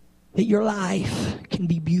 that your life can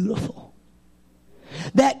be beautiful.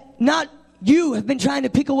 That not you have been trying to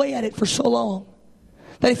pick away at it for so long.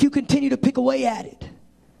 That if you continue to pick away at it,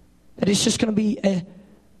 that it's just going to be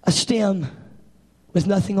a stem with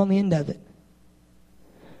nothing on the end of it.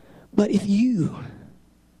 But if you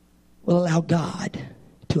will allow God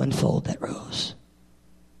to unfold that rose,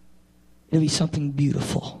 it'll be something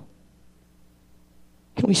beautiful.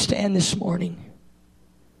 Can we stand this morning?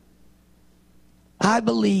 I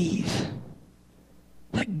believe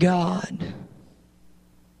that God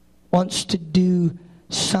wants to do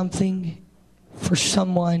something for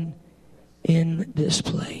someone in this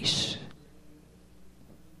place.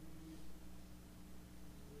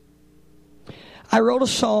 I wrote a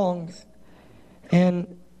song,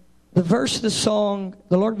 and the verse of the song,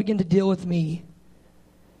 the Lord began to deal with me.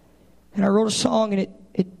 And I wrote a song, and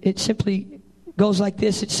it simply goes like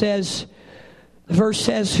this. It says, the verse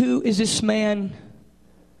says, "Who is this man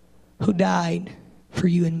who died for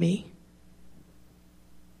you and me?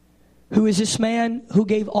 Who is this man who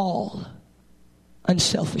gave all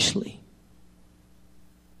unselfishly?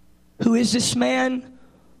 Who is this man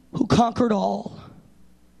who conquered all?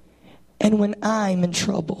 And when I'm in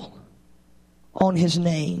trouble, on His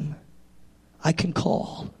name I can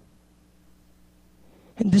call."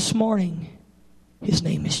 And this morning, His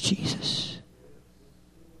name is Jesus.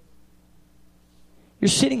 You're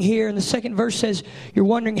sitting here, and the second verse says, you're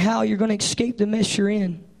wondering how you're going to escape the mess you're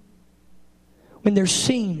in. When there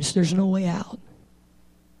seems there's no way out.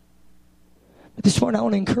 But this morning I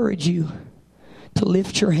want to encourage you to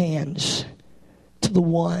lift your hands to the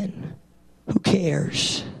one who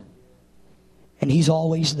cares. And He's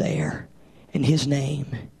always there. And His name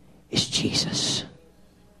is Jesus.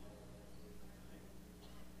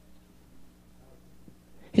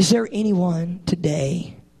 Is there anyone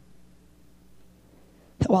today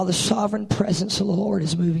that while the sovereign presence of the Lord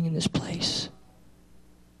is moving in this place,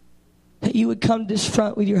 that you would come to this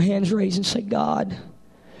front with your hands raised and say, "God,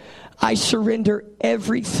 I surrender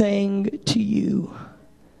everything to you.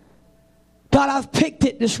 God, I've picked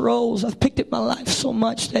at this rose. I've picked at my life so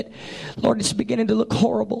much that, Lord, it's beginning to look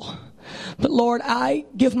horrible. But Lord, I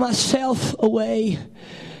give myself away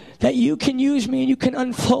that you can use me and you can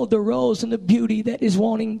unfold the rose and the beauty that is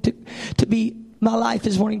wanting to be, my life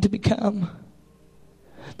is wanting to become.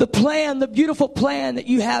 The plan, the beautiful plan that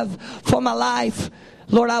you have for my life,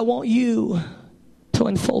 Lord, I want you to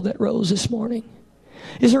unfold that rose this morning."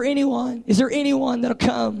 Is there anyone that'll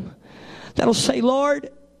come, that'll say, "Lord,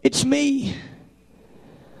 it's me"?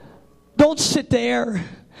 Don't sit there.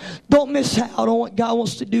 Don't miss out on what God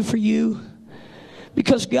wants to do for you,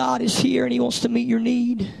 because God is here and He wants to meet your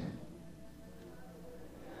need.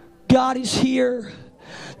 God is here.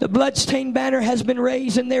 The bloodstained banner has been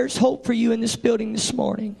raised, and there's hope for you in this building this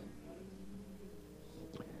morning.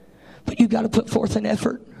 But you've got to put forth an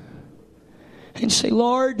effort. and say,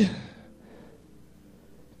 Lord,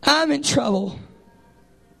 I'm in trouble.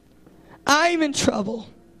 I'm in trouble.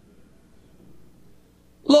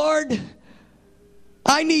 Lord,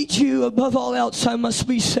 I need you above all else. I must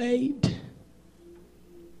be saved.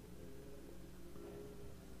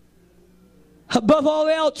 Above all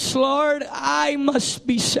else, Lord, I must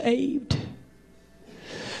be saved.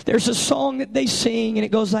 There's a song that they sing and it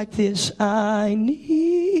goes like this. I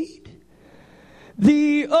need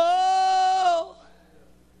thee, oh,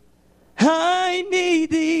 I need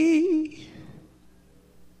thee.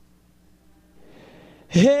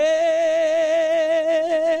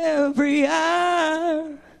 Every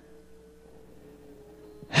hour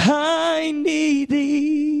I need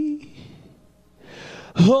thee.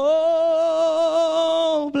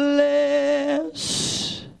 Oh,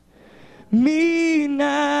 bless me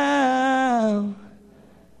now,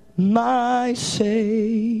 my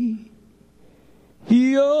Savior.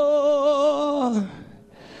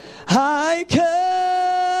 I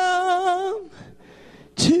come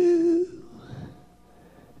to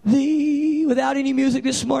thee. Without any music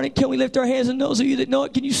this morning, can we lift our hands? And those of you that know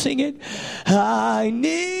it, can you sing it? I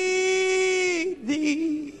need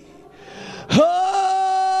thee.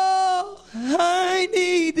 Oh, I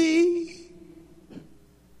need thee.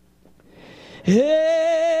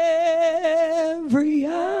 Every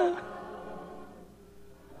hour.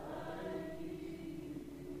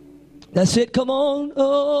 That's it, come on.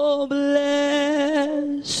 Oh,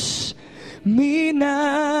 bless me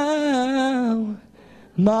now,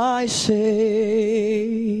 my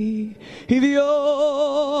Savior.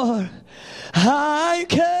 I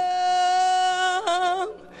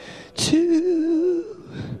come to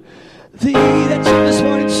thee. That's it this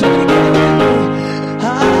morning. Sing it again.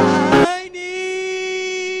 I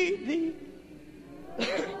need thee.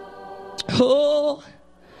 Oh,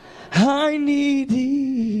 I need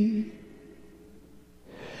thee.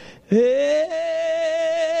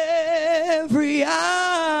 Every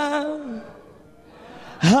hour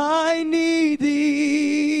I need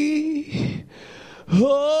thee.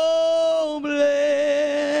 Oh,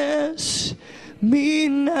 bless me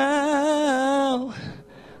now,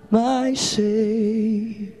 my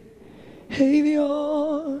Savior.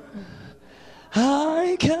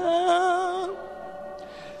 I come.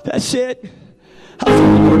 That's it. I feel the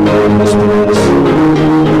Lord moving in this place.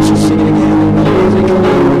 Let's just sing it again.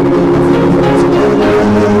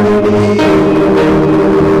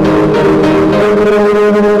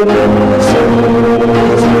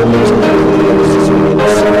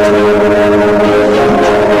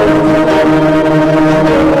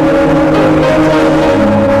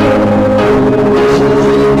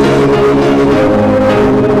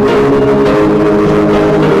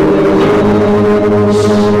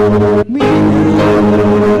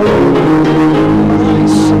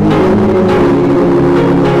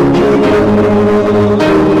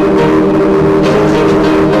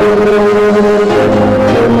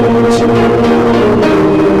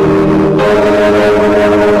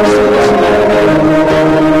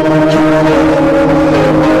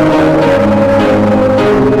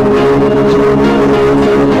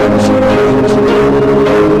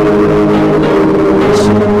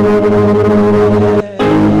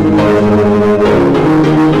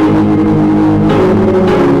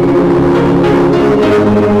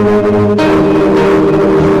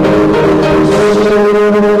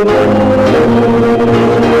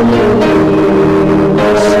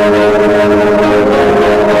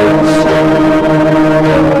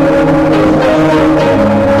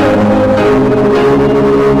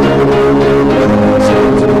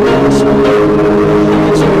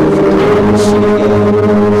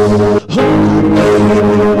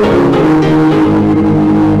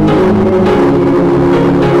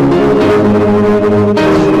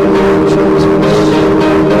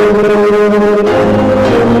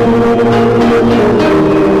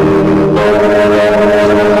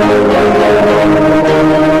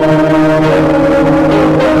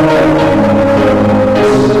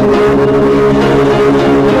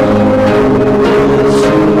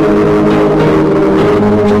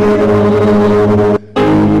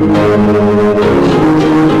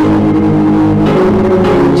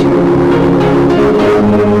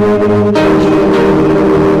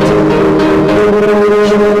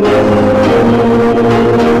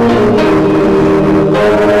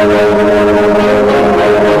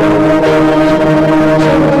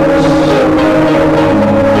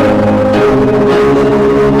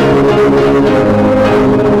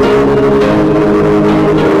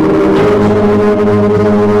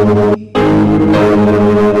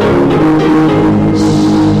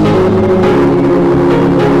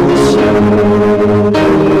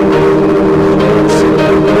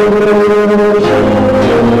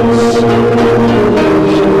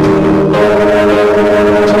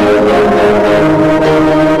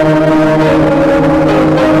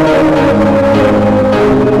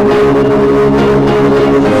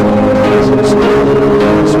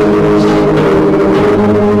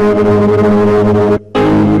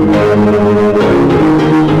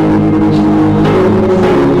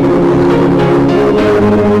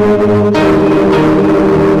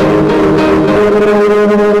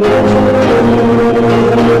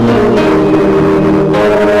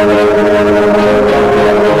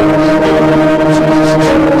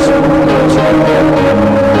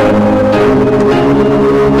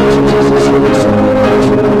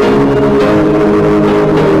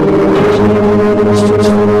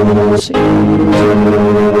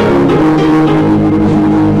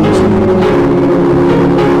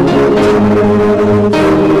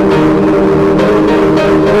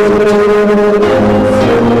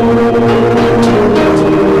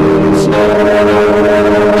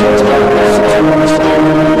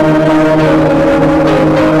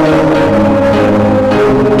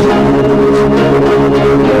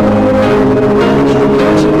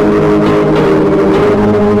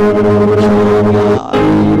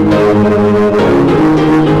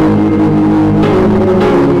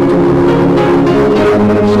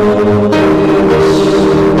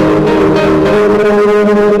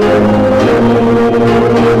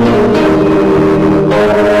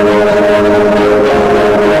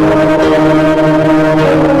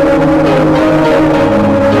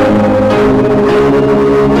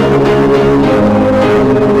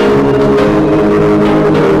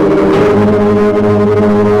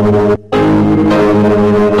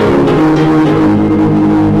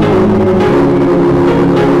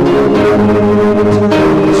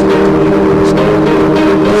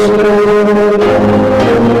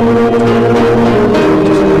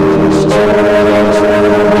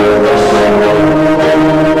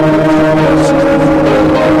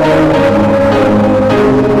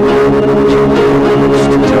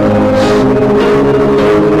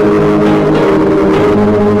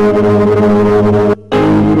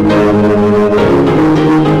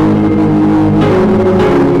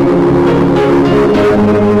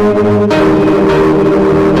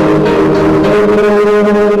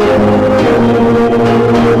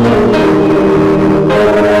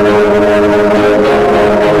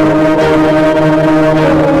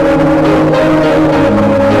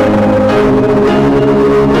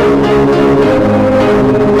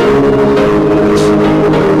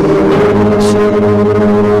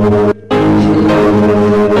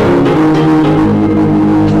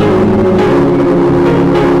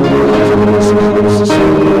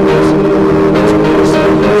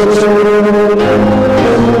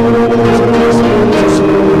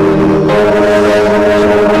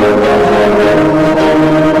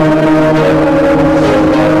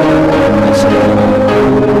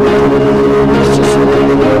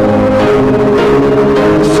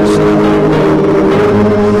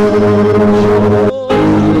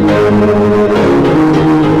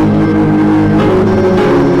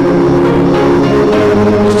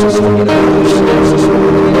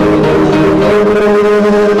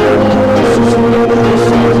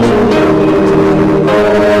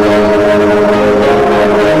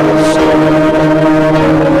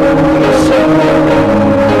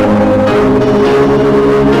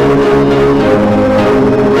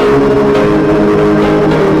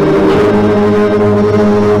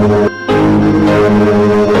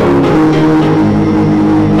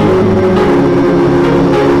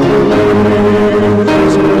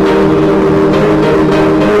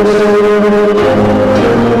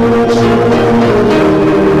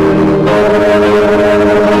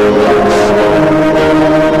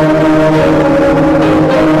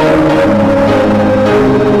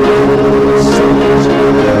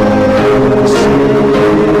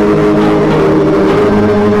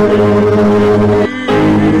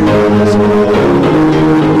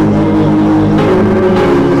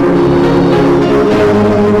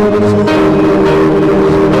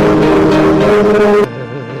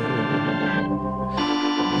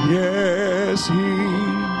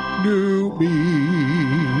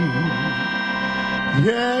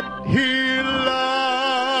 yet he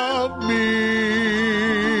loved me.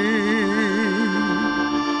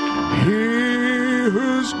 He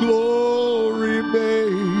whose glory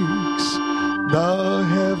makes the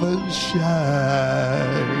heavens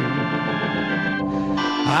shine.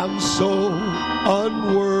 I'm so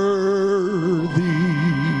unworthy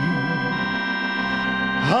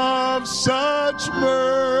of such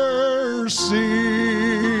mercy.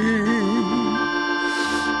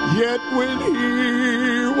 Yet when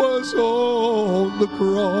he was on the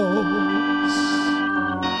cross,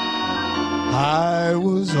 I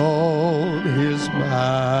was on his mind.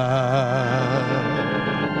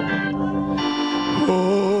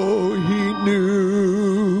 Oh, he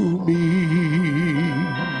knew me,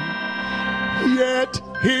 yet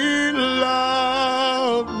he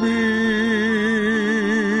loved me.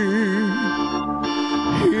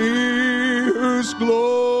 He whose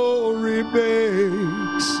glory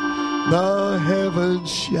makes the heavens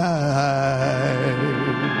shine,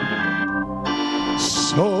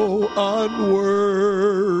 so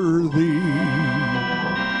unworthy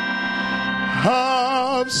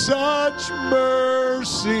of of such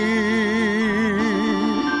mercy.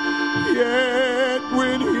 Yet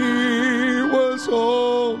when he was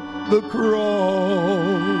on the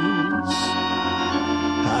cross,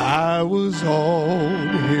 I was on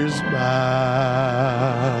his mind.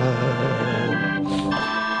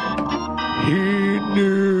 He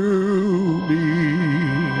knew me,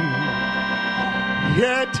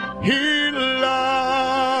 yet he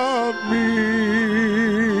loved me.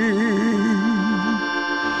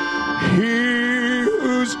 He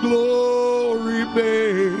whose glory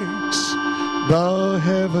makes the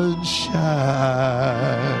heavens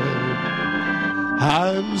shine.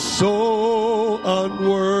 I'm so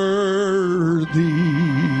unworthy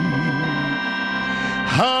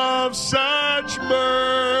of such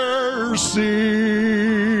mercy.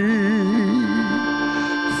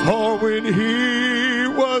 For when he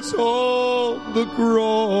was on the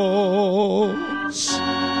cross,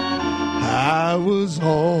 I was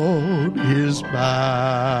on his mind.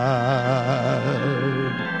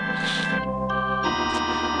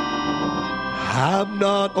 I'm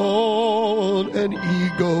not on an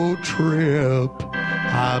ego trip.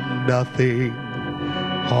 I'm nothing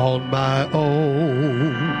on my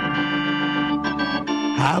own.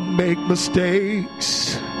 I make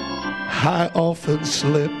mistakes. I often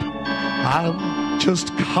slip. I'm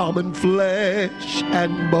just common flesh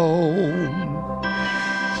and bone.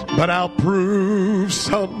 But I'll prove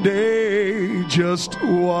someday just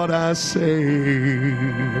what I say.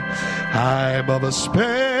 I'm of a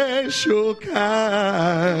special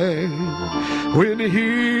kind. When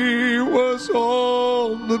he was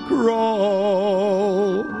on the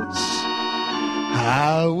cross,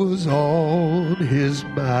 I was on his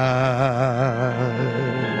mind.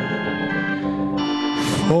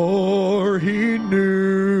 For he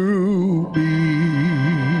knew me,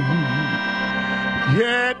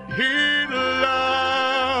 yet he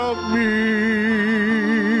loved me.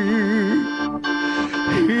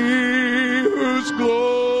 He whose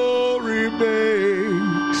glory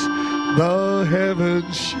makes the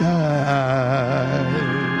heavens shine.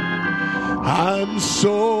 I'm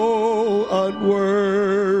so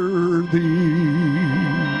unworthy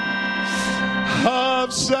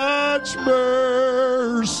of such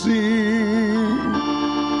mercy.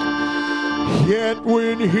 Yet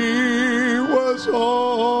when he was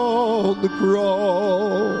on the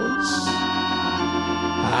cross,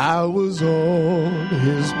 I was on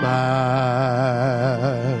his mind.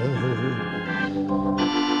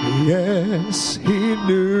 Yes, he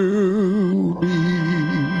knew me,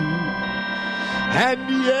 and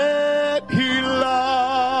yet he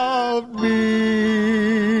loved me.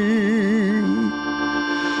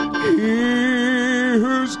 He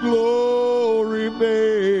whose glory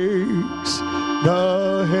makes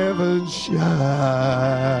the heavens shine.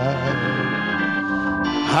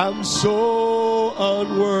 I'm so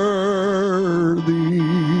unworthy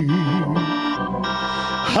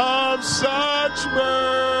of such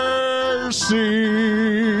mercy.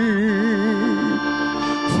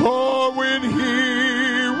 For when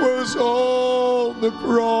he was on the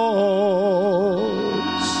cross,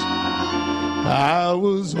 I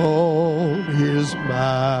was on his mind.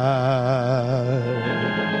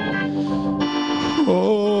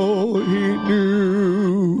 Oh, he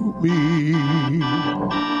knew me,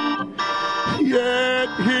 yet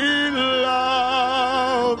he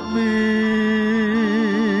loved me.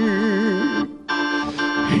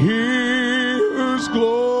 He whose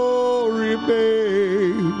glory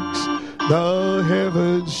makes the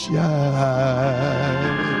heavens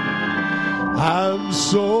shine. I'm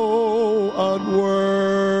so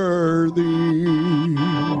unworthy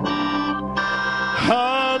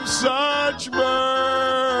of such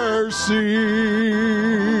mercy.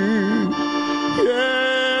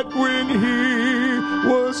 Yet when he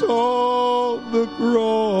was on the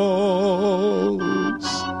cross,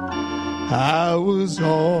 I was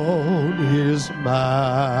on his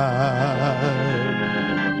mind.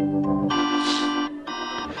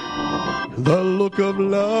 The look of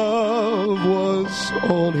love was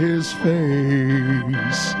on his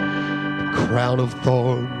face, the crown of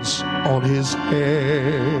thorns on his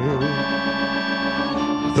head.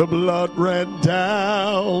 The blood ran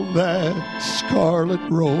down that scarlet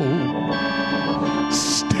robe,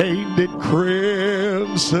 stained it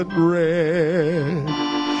crimson red.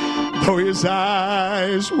 Though his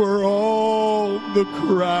eyes were on the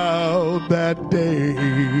crowd that day,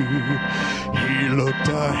 he looked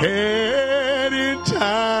ahead in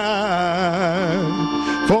time.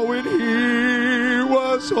 For when he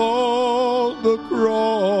was on the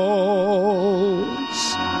cross,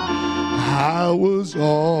 I was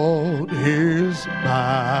on his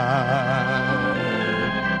mind.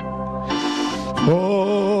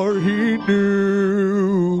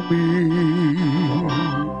 knew me,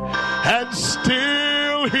 and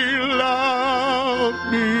still he loved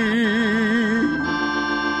me.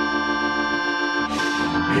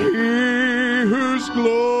 He whose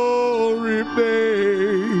glory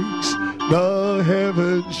makes the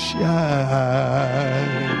heavens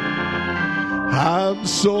shine. I'm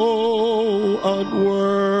so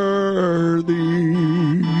unworthy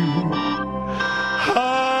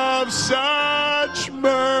of such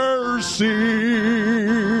mercy.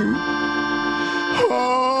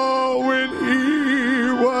 Oh, when he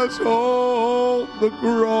was on the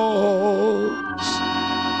cross,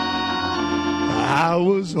 I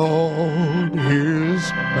was on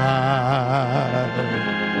his mind.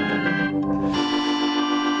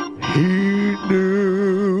 He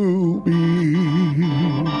knew me,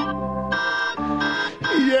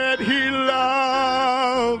 yet he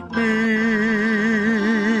loved me.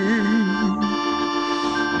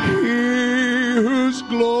 He whose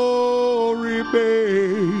glory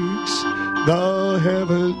makes the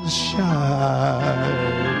heavens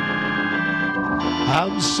shine.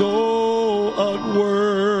 I'm so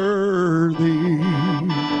unworthy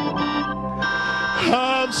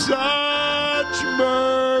of such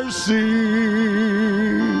mercy.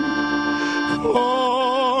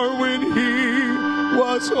 For when he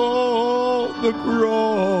was on the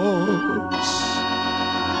cross,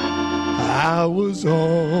 I was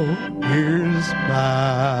on his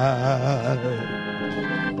mind.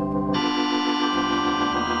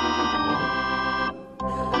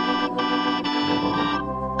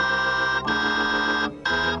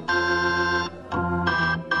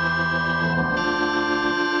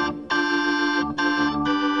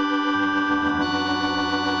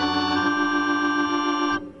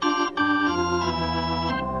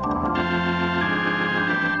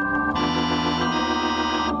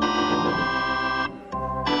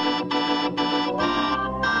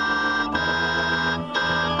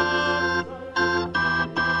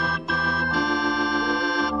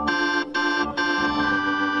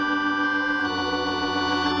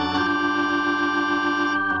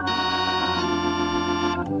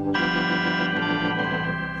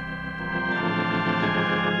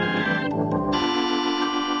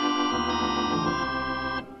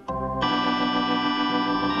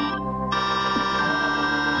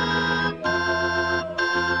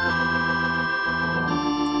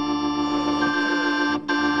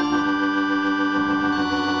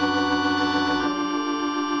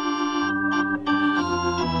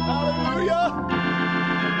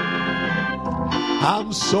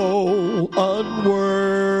 I'm so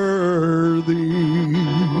unworthy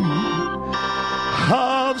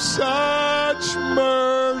of such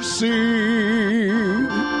mercy.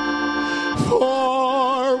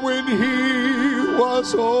 For when he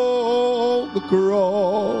was on the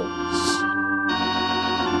cross,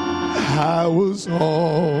 I was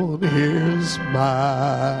on his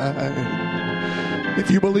mind.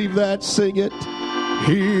 If you believe that, sing it.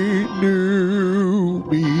 He knew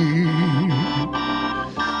me,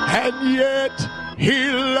 and yet he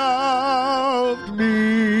loved me.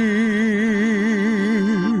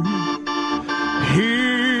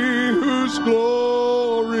 He whose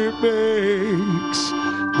glory makes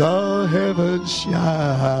the heavens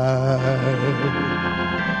shine.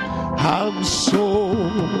 I'm so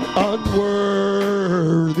unworthy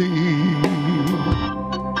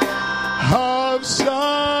of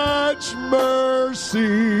such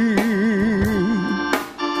mercy.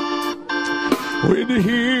 When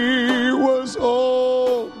he was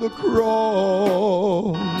on the cross,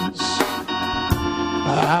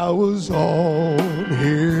 I was on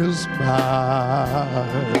his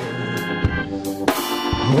mind.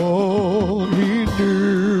 Oh, he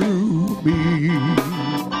knew me,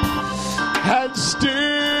 and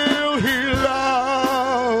still he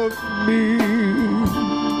loved me.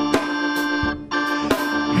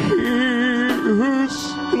 He whose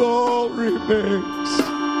glory makes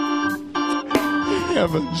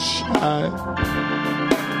heaven shine.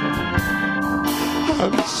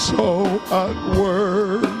 I'm so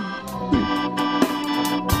unworthy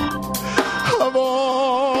of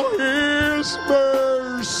all his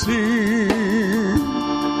mercy.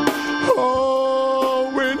 Oh,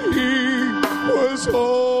 when he was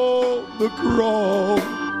on the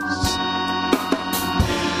cross,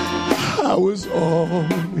 I was on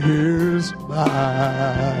his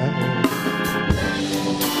mind.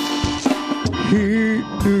 He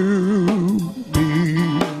knew me,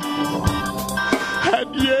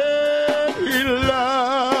 and yet he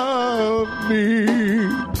loved me.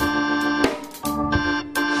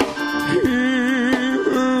 He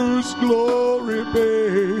whose glory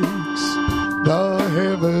makes the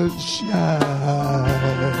heavens shine.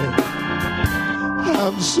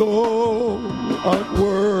 I'm so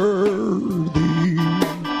unworthy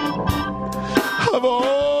of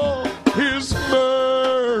all his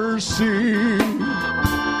mercy.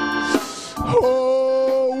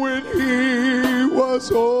 Oh, when he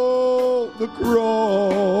was on the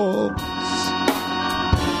cross,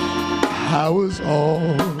 I was all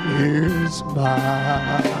his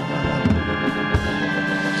mine.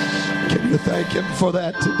 Can you thank him for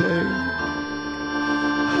that today?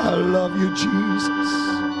 I love you,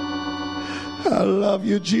 Jesus. I love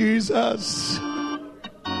you, Jesus.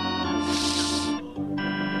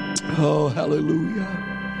 Oh, hallelujah.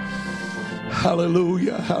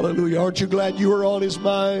 Hallelujah, hallelujah. Aren't you glad you were on his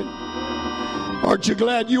mind? Aren't you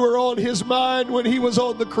glad you were on his mind when he was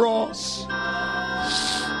on the cross?